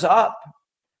others up.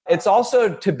 It's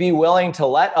also to be willing to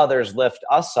let others lift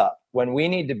us up when we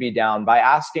need to be down by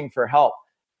asking for help.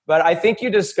 But I think you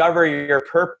discover your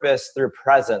purpose through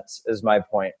presence, is my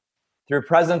point. Through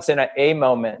presence in a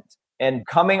moment and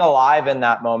coming alive in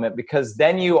that moment, because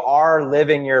then you are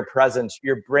living your presence.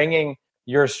 You're bringing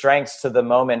your strengths to the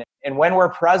moment. And when we're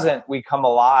present, we come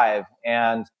alive.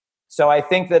 And so I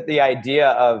think that the idea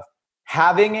of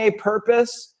having a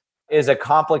purpose is a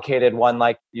complicated one,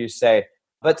 like you say.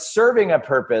 But serving a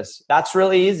purpose, that's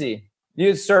really easy.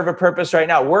 You serve a purpose right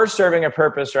now. We're serving a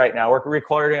purpose right now. We're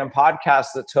recording a podcast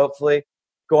that's hopefully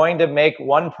going to make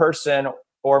one person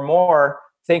or more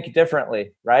think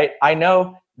differently, right? I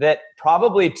know that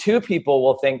probably two people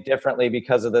will think differently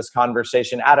because of this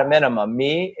conversation at a minimum,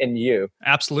 me and you.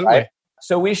 Absolutely. Right?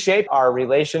 So we shape our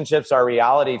relationships, our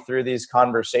reality through these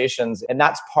conversations. And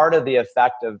that's part of the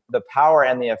effect of the power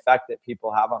and the effect that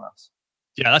people have on us.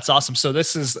 Yeah, that's awesome. So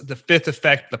this is the fifth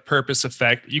effect, the purpose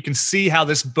effect. You can see how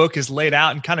this book is laid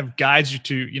out and kind of guides you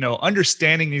to,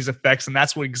 understanding these effects. And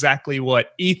that's exactly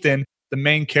what Ethan, the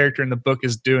main character in the book,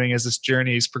 is doing as this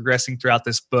journey is progressing throughout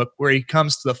this book, where he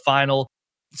comes to the final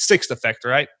sixth effect,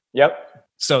 right? Yep.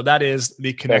 So that is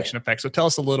the connection effect. So tell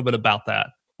us a little bit about that.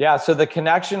 Yeah. So the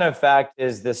connection effect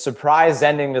is the surprise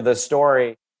ending to the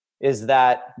story, is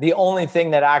that the only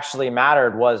thing that actually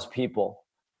mattered was people.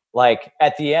 Like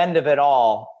at the end of it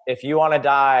all, if you want to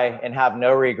die and have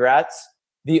no regrets,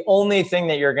 the only thing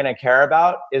that you're going to care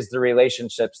about is the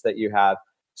relationships that you have.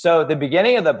 So the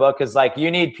beginning of the book is like, you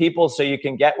need people so you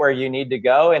can get where you need to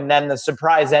go. And then the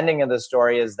surprise ending of the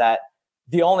story is that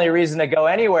the only reason to go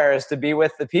anywhere is to be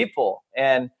with the people.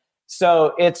 And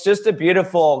so it's just a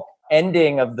beautiful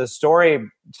ending of the story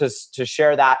to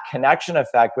share that connection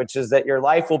effect, which is that your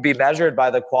life will be measured by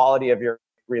the quality of your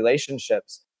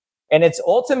relationships. And it's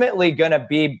ultimately going to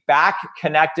be back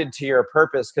connected to your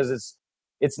purpose, because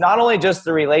it's not only just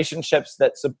the relationships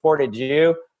that supported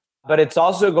you, but it's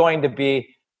also going to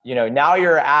be, now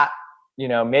you're at,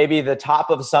 maybe the top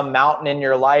of some mountain in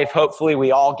your life. Hopefully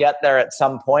we all get there at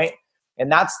some point.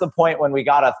 And that's the point when we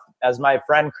got to, as my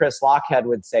friend Chris Lockhead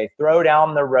would say, throw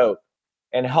down the rope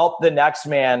and help the next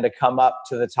man to come up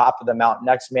to the top of the mountain,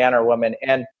 next man or woman.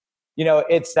 And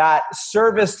it's that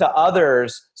service to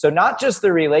others. So not just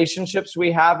the relationships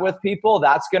we have with people,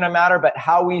 that's going to matter, but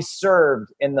how we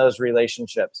served in those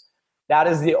relationships. That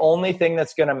is the only thing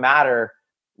that's going to matter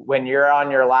when you're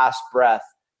on your last breath.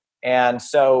 And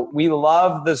so we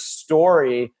love the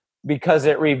story because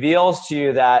it reveals to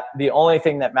you that the only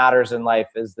thing that matters in life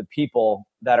is the people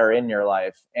that are in your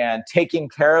life. And taking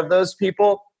care of those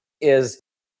people is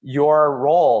your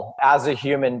role as a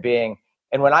human being.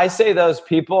 And when I say those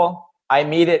people, I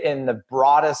mean it in the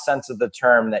broadest sense of the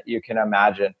term that you can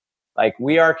imagine. Like,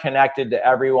 we are connected to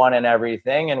everyone and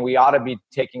everything, and we ought to be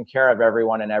taking care of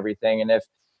everyone and everything. And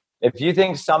if you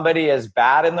think somebody is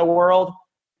bad in the world,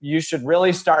 you should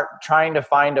really start trying to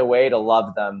find a way to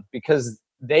love them, because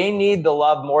they need the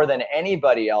love more than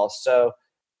anybody else. So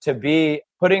to be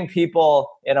putting people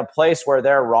in a place where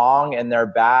they're wrong and they're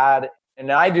bad,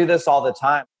 and I do this all the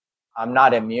time. I'm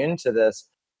not immune to this.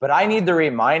 But I need the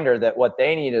reminder that what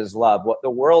they need is love. What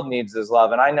the world needs is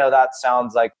love. And I know that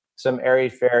sounds like some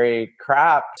airy-fairy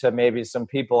crap to maybe some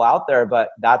people out there, but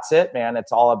that's it, man.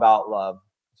 It's all about love.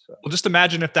 So. Well, just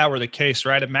imagine if that were the case,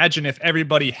 right? Imagine if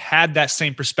everybody had that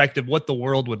same perspective, what the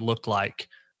world would look like.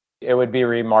 It would be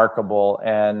remarkable.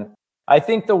 And I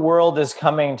think the world is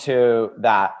coming to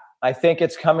that. I think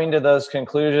it's coming to those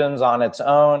conclusions on its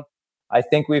own. I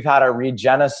think we've had a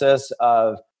regenesis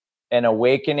of an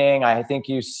awakening. I think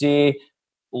you see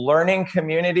learning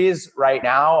communities right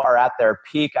now are at their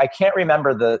peak. I can't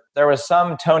remember there was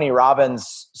some Tony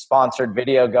Robbins sponsored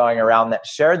video going around that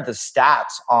shared the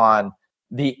stats on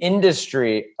the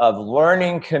industry of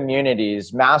learning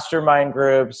communities, mastermind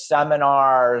groups,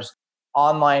 seminars,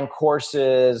 online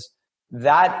courses,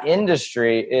 that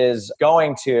industry is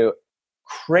going to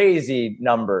crazy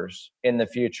numbers in the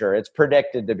future. It's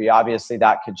predicted to be. Obviously,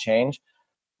 that could change.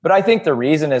 But I think the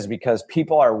reason is because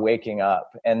people are waking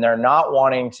up and they're not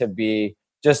wanting to be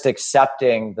just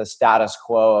accepting the status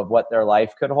quo of what their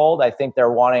life could hold. I think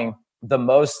they're wanting the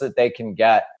most that they can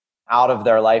get out of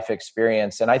their life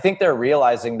experience. And I think they're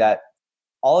realizing that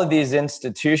all of these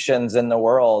institutions in the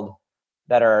world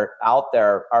that are out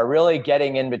there are really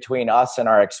getting in between us and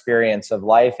our experience of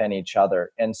life and each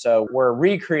other. And so we're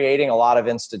recreating a lot of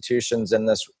institutions in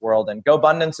this world, and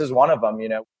GoBundance is one of them.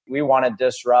 We want to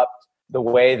disrupt the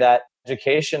way that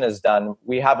education is done.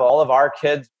 We have all of our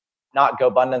kids, not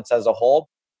GoBundance as a whole,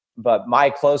 but my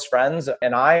close friends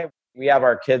and we have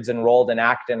our kids enrolled in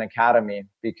Acton Academy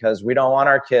because we don't want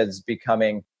our kids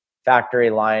becoming factory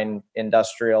line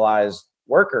industrialized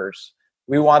workers.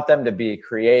 We want them to be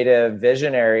creative,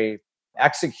 visionary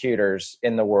executors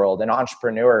in the world and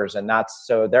entrepreneurs. And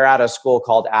so they're at a school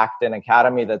called Acton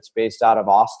Academy that's based out of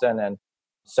Austin. And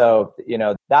so,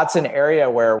 that's an area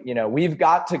where, we've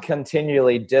got to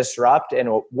continually disrupt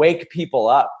and wake people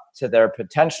up to their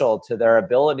potential, to their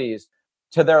abilities,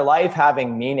 to their life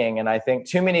having meaning. And I think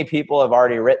too many people have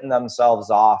already written themselves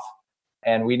off,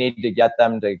 and we need to get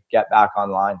them to get back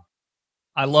online.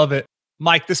 I love it.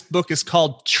 Mike, this book is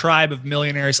called Tribe of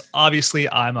Millionaires. Obviously,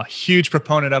 I'm a huge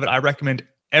proponent of it. I recommend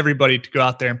everybody to go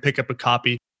out there and pick up a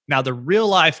copy. Now, the real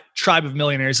life Tribe of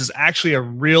Millionaires is actually a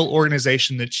real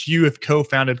organization that you have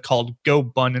co-founded called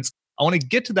GoBundance. I want to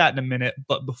get to that in a minute,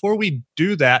 but before we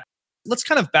do that, let's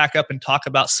kind of back up and talk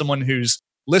about someone who's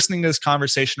listening to this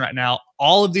conversation right now.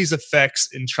 All of these effects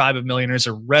in Tribe of Millionaires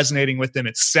are resonating with them.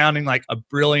 It's sounding like a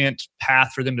brilliant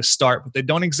path for them to start, but they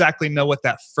don't exactly know what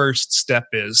that first step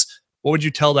is. What would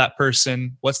you tell that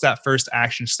person? What's that first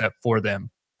action step for them?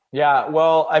 Yeah,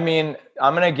 well, I'm going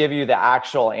to give you the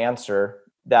actual answer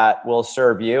that will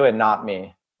serve you and not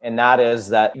me. And that is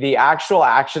that the actual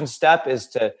action step is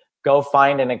to go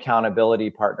find an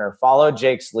accountability partner. Follow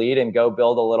Jake's lead and go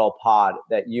build a little pod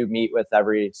that you meet with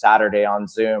every Saturday on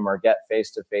Zoom or get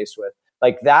face-to-face with.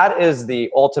 Like, that is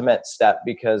the ultimate step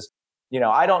because,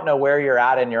 I don't know where you're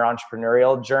at in your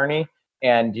entrepreneurial journey.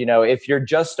 And, if you're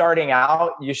just starting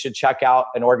out, you should check out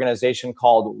an organization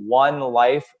called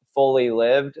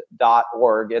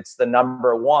onelifefullylived.org. It's the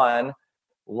number one,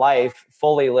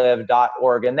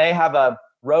 lifefullylived.org. And they have a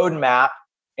roadmap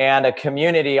and a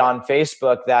community on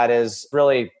Facebook that is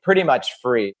really pretty much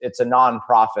free. It's a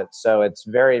nonprofit. So it's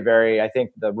very, very, I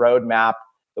think the roadmap,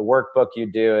 the workbook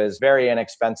you do is very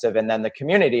inexpensive. And then the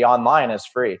community online is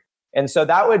free. And so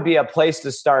that would be a place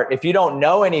to start. If you don't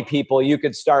know any people you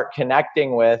could start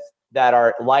connecting with that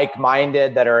are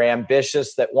like-minded, that are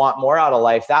ambitious, that want more out of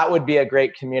life, that would be a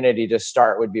great community to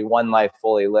start, would be One Life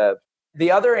Fully Lived.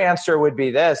 The other answer would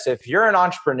be this. If you're an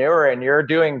entrepreneur and you're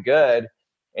doing good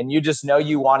and you just know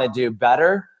you want to do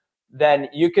better, then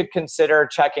you could consider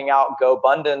checking out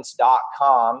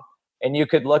GoBundance.com, and you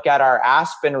could look at our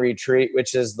Aspen retreat,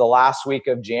 which is the last week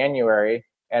of January.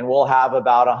 And we'll have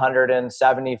about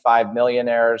 175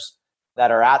 millionaires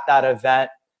that are at that event.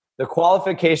 The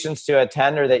qualifications to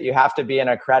attend are that you have to be an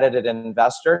accredited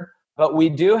investor, but we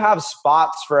do have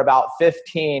spots for about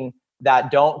 15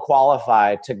 that don't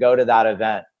qualify to go to that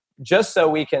event, just so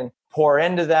we can pour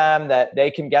into them, that they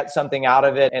can get something out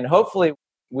of it. And hopefully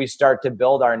we start to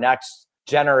build our next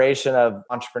generation of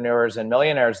entrepreneurs and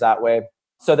millionaires that way.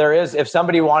 So if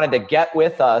somebody wanted to get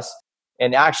with us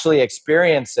and actually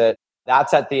experience it,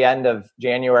 that's at the end of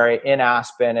January in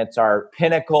Aspen. It's our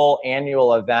pinnacle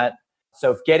annual event.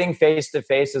 So getting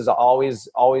face-to-face is always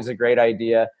a great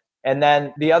idea. And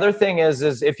then the other thing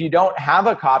is if you don't have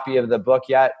a copy of the book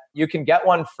yet, you can get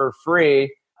one for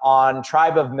free on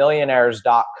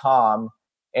tribeofmillionaires.com.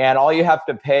 And all you have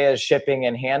to pay is shipping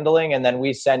and handling, and then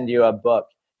we send you a book.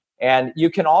 And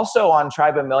you can also on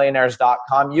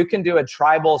tribeofmillionaires.com, you can do a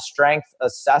tribal strength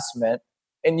assessment,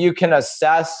 and you can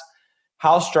assess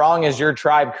how strong is your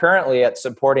tribe currently at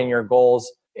supporting your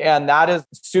goals. And that is a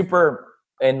super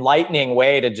enlightening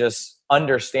way to just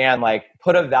understand,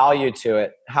 put a value to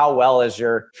it. How well is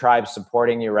your tribe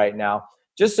supporting you right now?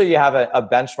 Just so you have a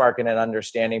benchmark and an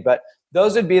understanding. But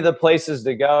those would be the places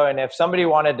to go. And if somebody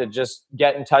wanted to just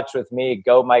get in touch with me,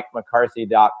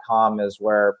 gomikemccarthy.com is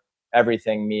where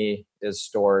everything me is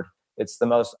stored. It's the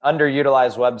most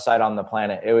underutilized website on the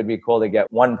planet. It would be cool to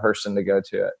get one person to go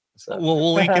to it. So.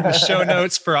 We'll link in the show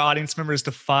notes for audience members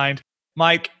to find.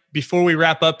 Mike, before we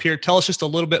wrap up here, tell us just a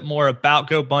little bit more about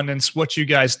GoBundance, what you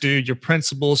guys do, your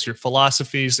principles, your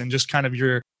philosophies, and just kind of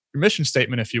your mission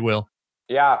statement, if you will.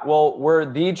 Yeah, well, we're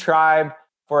the tribe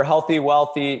for healthy,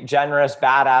 wealthy, generous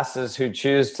badasses who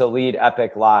choose to lead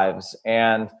epic lives.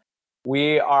 And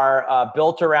we are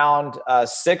built around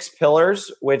 6 pillars,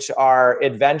 which are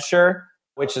adventure,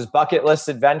 which is bucket list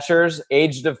adventures,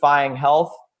 age-defying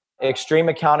health, extreme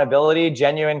accountability,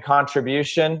 genuine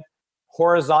contribution,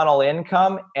 horizontal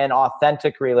income, and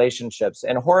authentic relationships.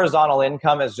 And horizontal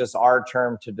income is just our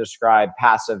term to describe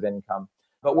passive income.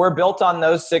 But we're built on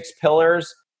those 6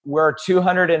 pillars. We're a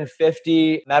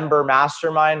 250 member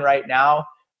mastermind right now.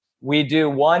 We do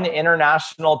one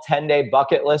international 10-day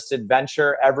bucket list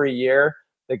adventure every year.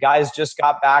 The guys just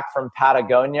got back from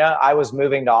Patagonia. I was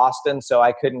moving to Austin, so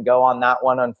I couldn't go on that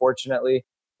one, unfortunately.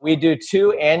 We do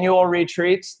 2 annual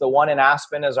retreats. The one in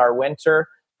Aspen is our winter,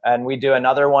 and we do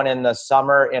another one in the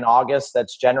summer in August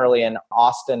that's generally in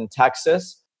Austin,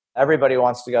 Texas. Everybody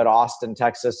wants to go to Austin,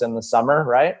 Texas in the summer,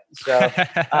 right? So,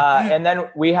 and then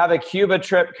we have a Cuba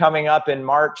trip coming up in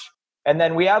March. And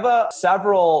then we have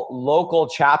several local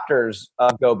chapters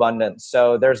of GoBundance.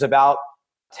 So there's about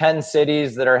 10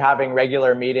 cities that are having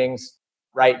regular meetings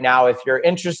right now. If you're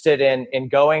interested in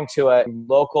going to a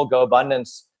local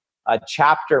GoBundance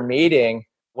chapter meeting,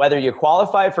 whether you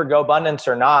qualify for GoBundance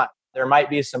or not, there might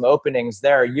be some openings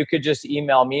there. You could just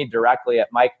email me directly at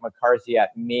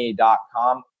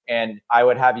mikemccarthy@me.com, and I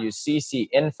would have you CC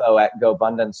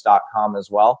info@gobundance.com as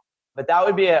well. But that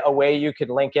would be a way you could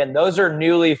link in. Those are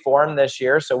newly formed this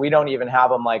year, so we don't even have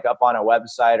them like up on a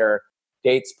website or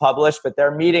dates published, but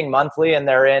they're meeting monthly, and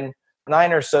they're in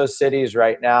 9 or so cities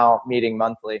right now meeting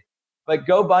monthly. But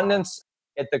GoBundance,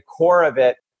 at the core of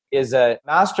it, is a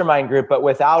mastermind group, but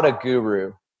without a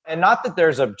guru. And not that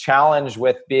there's a challenge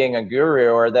with being a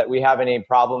guru or that we have any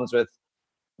problems with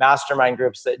mastermind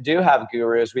groups that do have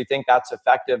gurus. We think that's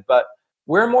effective, but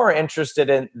we're more interested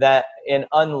in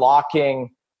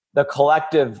unlocking the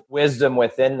collective wisdom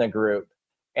within the group.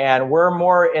 And we're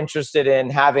more interested in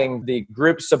having the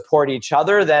group support each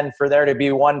other than for there to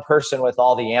be one person with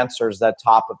all the answers at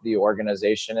top of the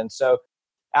organization. And so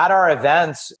at our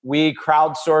events, we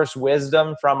crowdsource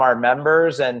wisdom from our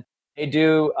members, and they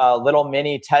do little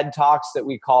mini TED Talks that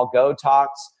we call Go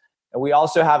Talks. And we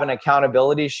also have an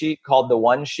accountability sheet called the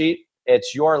One Sheet.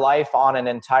 It's your life on an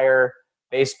entire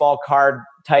baseball card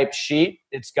type sheet.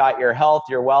 It's got your health,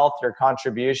 your wealth, your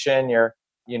contribution, your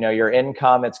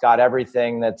income. It's got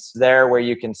everything that's there where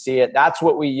you can see it. That's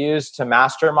what we use to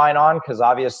mastermind on, because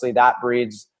obviously that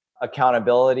breeds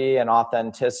accountability and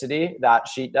authenticity. That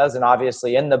sheet does. And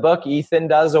obviously in the book, Ethan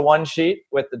does a one sheet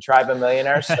with the Tribe of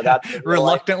Millionaires. So that's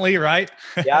reluctantly, right?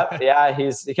 Yeah.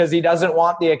 Because he doesn't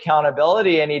want the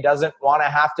accountability, and he doesn't want to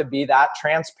have to be that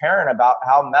transparent about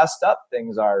how messed up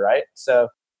things are, right? So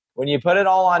when you put it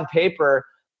all on paper,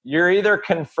 you're either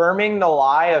confirming the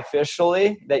lie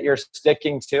officially that you're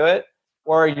sticking to it,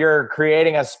 or you're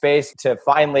creating a space to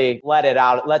finally let it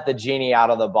out, let the genie out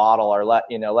of the bottle, or let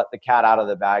the cat out of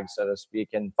the bag, so to speak,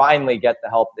 and finally get the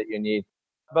help that you need.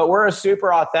 But we're a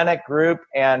super authentic group,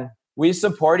 and we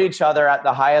support each other at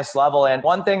the highest level. And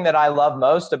one thing that I love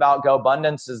most about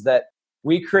GoBundance is that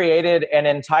we created an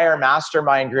entire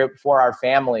mastermind group for our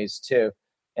families too.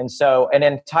 And so an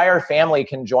entire family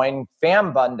can join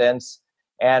FamBundance.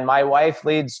 And my wife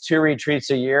leads 2 retreats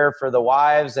a year for the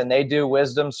wives, and they do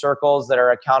wisdom circles that are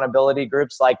accountability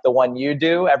groups like the one you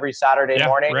do every Saturday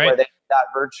morning, right, where they do that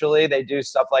virtually. They do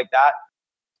stuff like that.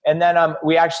 And then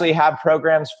we actually have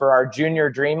programs for our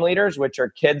junior dream leaders, which are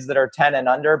kids that are 10 and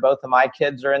under. Both of my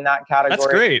kids are in that category.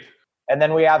 That's great. And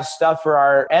then we have stuff for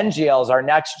our NGLs, our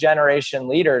next generation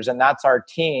leaders, and that's our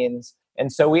teens.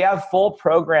 And so we have full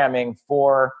programming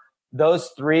for those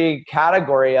 3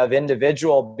 category of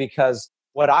individual, because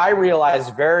what I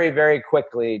realized very, very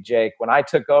quickly, Jake, when I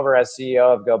took over as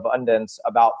CEO of GoBundance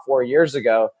about 4 years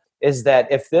ago, is that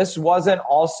if this wasn't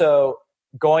also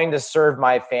going to serve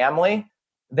my family,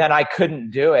 then I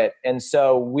couldn't do it. And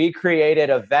so we created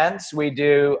events. We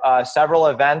do several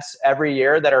events every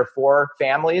year that are for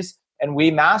families, and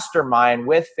we mastermind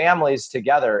with families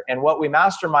together. And what we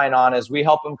mastermind on is we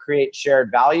help them create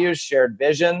shared values, shared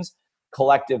visions,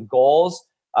 collective goals,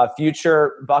 a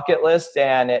future bucket list,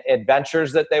 and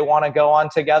adventures that they want to go on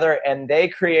together. And they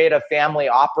create a family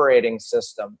operating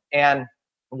system. And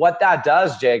what that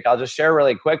does, Jake, I'll just share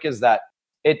really quick, is that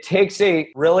it takes a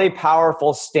really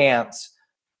powerful stance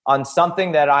on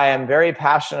something that I am very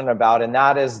passionate about. And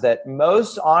that is that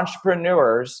most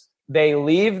entrepreneurs, they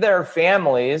leave their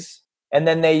families, and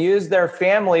then they use their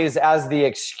families as the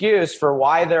excuse for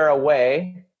why they're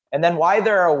away. And then why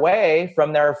they're away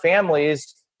from their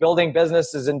families, building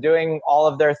businesses and doing all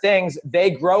of their things,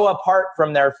 they grow apart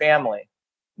from their family.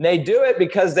 They do it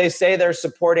because they say they're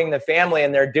supporting the family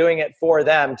and they're doing it for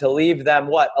them to leave them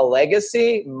what? A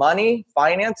legacy, money,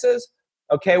 finances?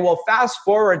 Okay, well, fast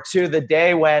forward to the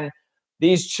day when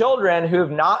these children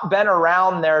who've not been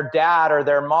around their dad or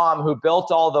their mom who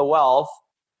built all the wealth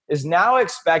is now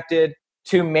expected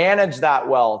to manage that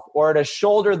wealth or to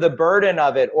shoulder the burden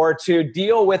of it or to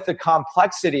deal with the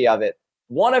complexity of it.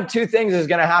 One of two things is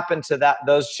going to happen to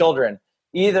those children.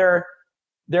 Either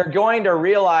they're going to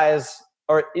realize,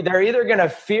 or they're either going to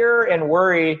fear and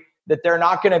worry that they're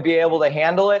not going to be able to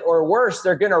handle it, or worse,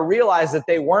 they're going to realize that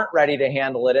they weren't ready to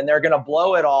handle it and they're going to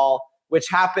blow it all, which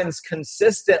happens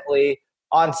consistently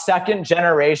on second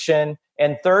generation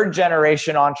and third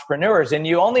generation entrepreneurs. And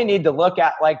you only need to look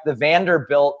at like the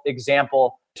Vanderbilt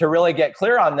example to really get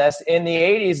clear on this. In the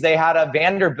 80s, they had a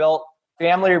Vanderbilt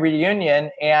family reunion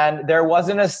and there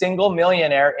wasn't a single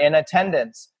millionaire in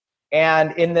attendance.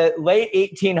 And in the late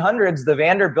 1800s, the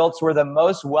Vanderbilts were the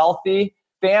most wealthy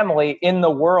family in the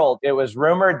world. It was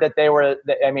rumored that they were,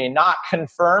 not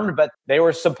confirmed, but they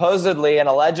were supposedly and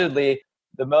allegedly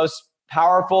the most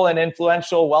powerful and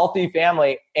influential wealthy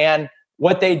family. And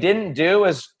what they didn't do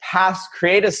is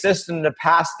create a system to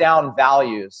pass down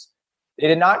values. They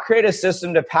did not create a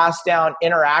system to pass down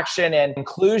interaction and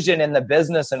inclusion in the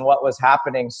business and what was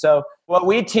happening. So what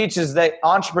we teach is that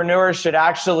entrepreneurs should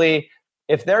actually,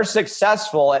 if they're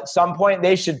successful, at some point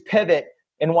they should pivot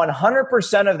and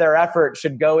 100% of their effort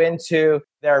should go into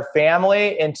their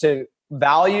family, into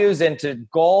values, into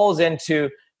goals, into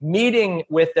meeting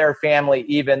with their family,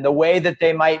 even the way that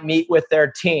they might meet with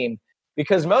their team.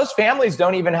 Because most families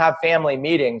don't even have family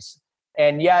meetings.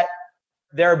 And yet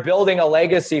they're building a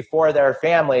legacy for their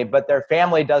family, but their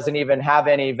family doesn't even have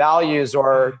any values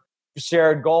or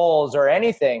shared goals or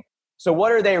anything. So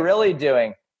what are they really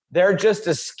doing? They're just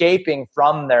escaping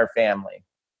from their family.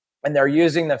 And they're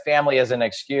using the family as an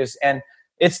excuse. And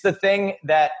it's the thing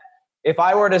that if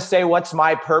I were to say, what's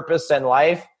my purpose in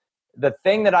life? The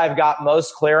thing that I've got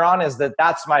most clear on is that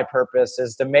that's my purpose,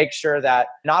 is to make sure that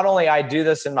not only I do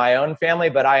this in my own family,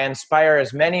 but I inspire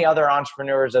as many other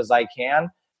entrepreneurs as I can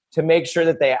to make sure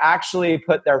that they actually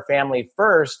put their family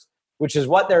first, which is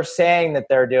what they're saying that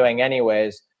they're doing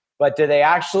anyways. But do they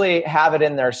actually have it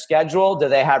in their schedule? Do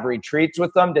they have retreats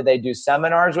with them? Do they do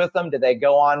seminars with them? Do they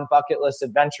go on bucket list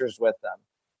adventures with them?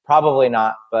 Probably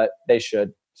not, but they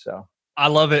should. So I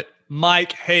love it.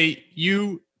 Mike, hey,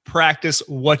 you practice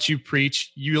what you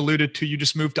preach. You alluded to, you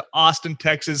just moved to Austin,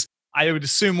 Texas. I would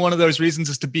assume one of those reasons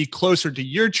is to be closer to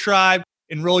your tribe,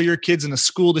 enroll your kids in a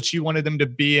school that you wanted them to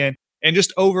be in, and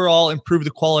just overall improve the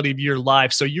quality of your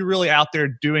life. So you're really out there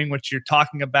doing what you're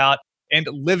talking about and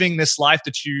living this life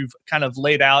that you've kind of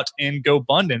laid out in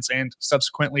GoBundance and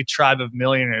subsequently Tribe of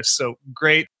Millionaires. So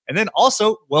great. And then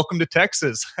also, welcome to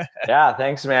Texas. Yeah,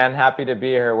 thanks, man. Happy to be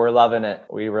here. We're loving it.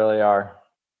 We really are.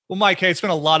 Well, Mike, hey, it's been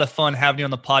a lot of fun having you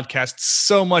on the podcast.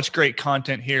 So much great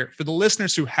content here. For the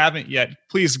listeners who haven't yet,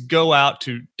 please go out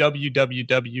to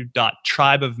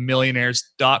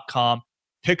www.tribeofmillionaires.com.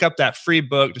 Pick up that free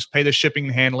book. Just pay the shipping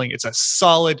and handling. It's a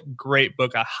solid, great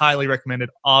book. I highly recommend it,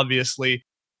 obviously.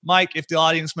 Mike, if the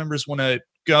audience members want to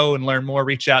go and learn more,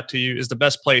 reach out to you, is the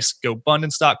best place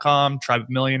GoBundance.com, Tribe of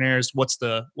Millionaires? What's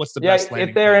the best landing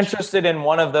if they're page? interested in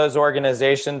one of those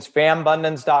organizations,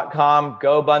 FamBundance.com,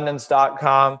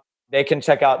 GoBundance.com, they can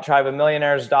check out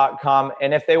tribeofmillionaires.com.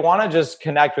 And if they want to just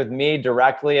connect with me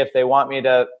directly, if they want me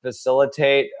to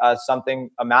facilitate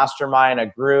something, a mastermind, a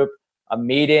group, a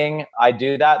meeting, I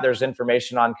do that. There's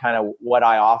information on kind of what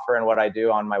I offer and what I do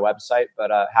on my website,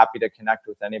 but happy to connect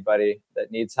with anybody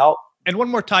that needs help. And one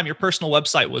more time, your personal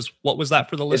website what was that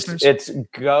for the listeners? It's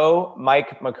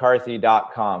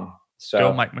GoMikeMcCarthy.com. So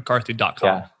GoMikeMcCarthy.com.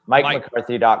 Yeah,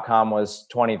 MikeMcCarthy.com was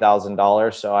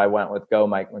 $20,000. So I went with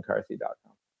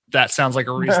GoMikeMcCarthy.com. That sounds like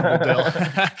a reasonable deal.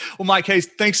 Well, Mike Hayes,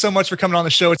 thanks so much for coming on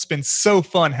the show. It's been so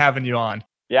fun having you on.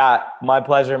 Yeah, my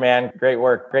pleasure, man. Great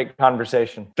work. Great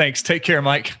conversation. Thanks. Take care,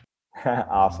 Mike.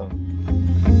 Awesome.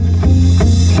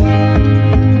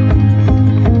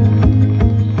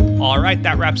 All right,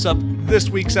 that wraps up this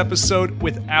week's episode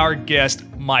with our guest,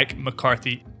 Mike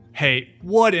McCarthy. Hey,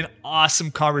 what an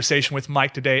awesome conversation with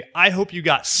Mike today. I hope you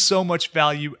got so much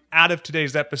value out of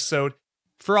today's episode.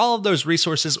 For all of those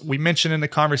resources we mentioned in the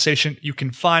conversation, you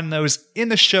can find those in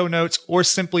the show notes or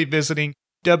simply visiting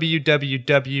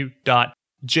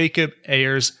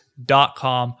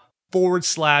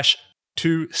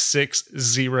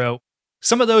www.jacobayers.com/260.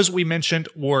 Some of those we mentioned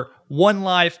were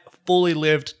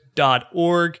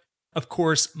onelifefullylived.org, of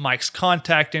course, Mike's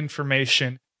contact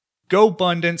information,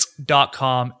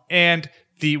 GoBundance.com, and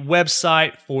the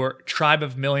website for Tribe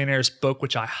of Millionaires book,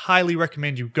 which I highly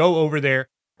recommend you go over there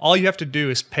All you have to do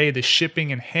is pay the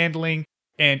shipping and handling,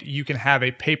 and you can have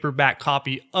a paperback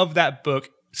copy of that book.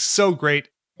 So great.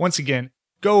 Once again,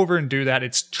 go over and do that.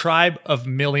 It's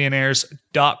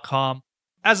tribeofmillionaires.com.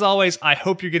 As always, I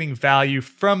hope you're getting value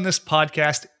from this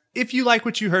podcast. If you like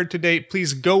what you heard today,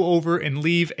 please go over and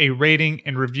leave a rating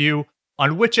and review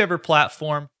on whichever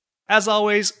platform. As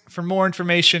always, for more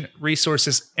information,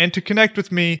 resources, and to connect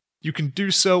with me, you can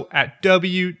do so at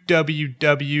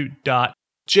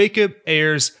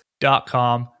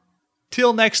www.jacobayers.com.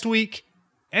 Till next week,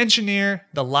 engineer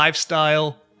the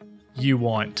lifestyle you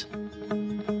want.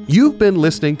 You've been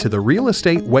listening to the Real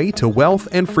Estate Way to Wealth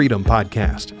and Freedom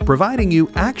podcast, providing you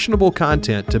actionable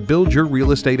content to build your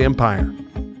real estate empire.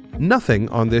 Nothing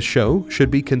on this show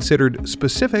should be considered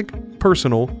specific,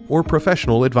 personal, or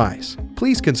professional advice.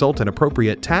 Please consult an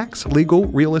appropriate tax, legal,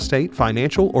 real estate,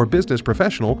 financial, or business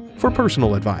professional for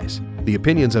personal advice. The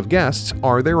opinions of guests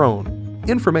are their own.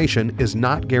 Information is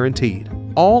not guaranteed.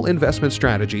 All investment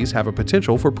strategies have a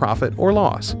potential for profit or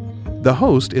loss. The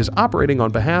host is operating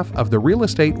on behalf of the Real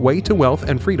Estate Way to Wealth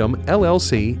and Freedom,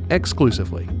 LLC,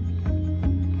 exclusively.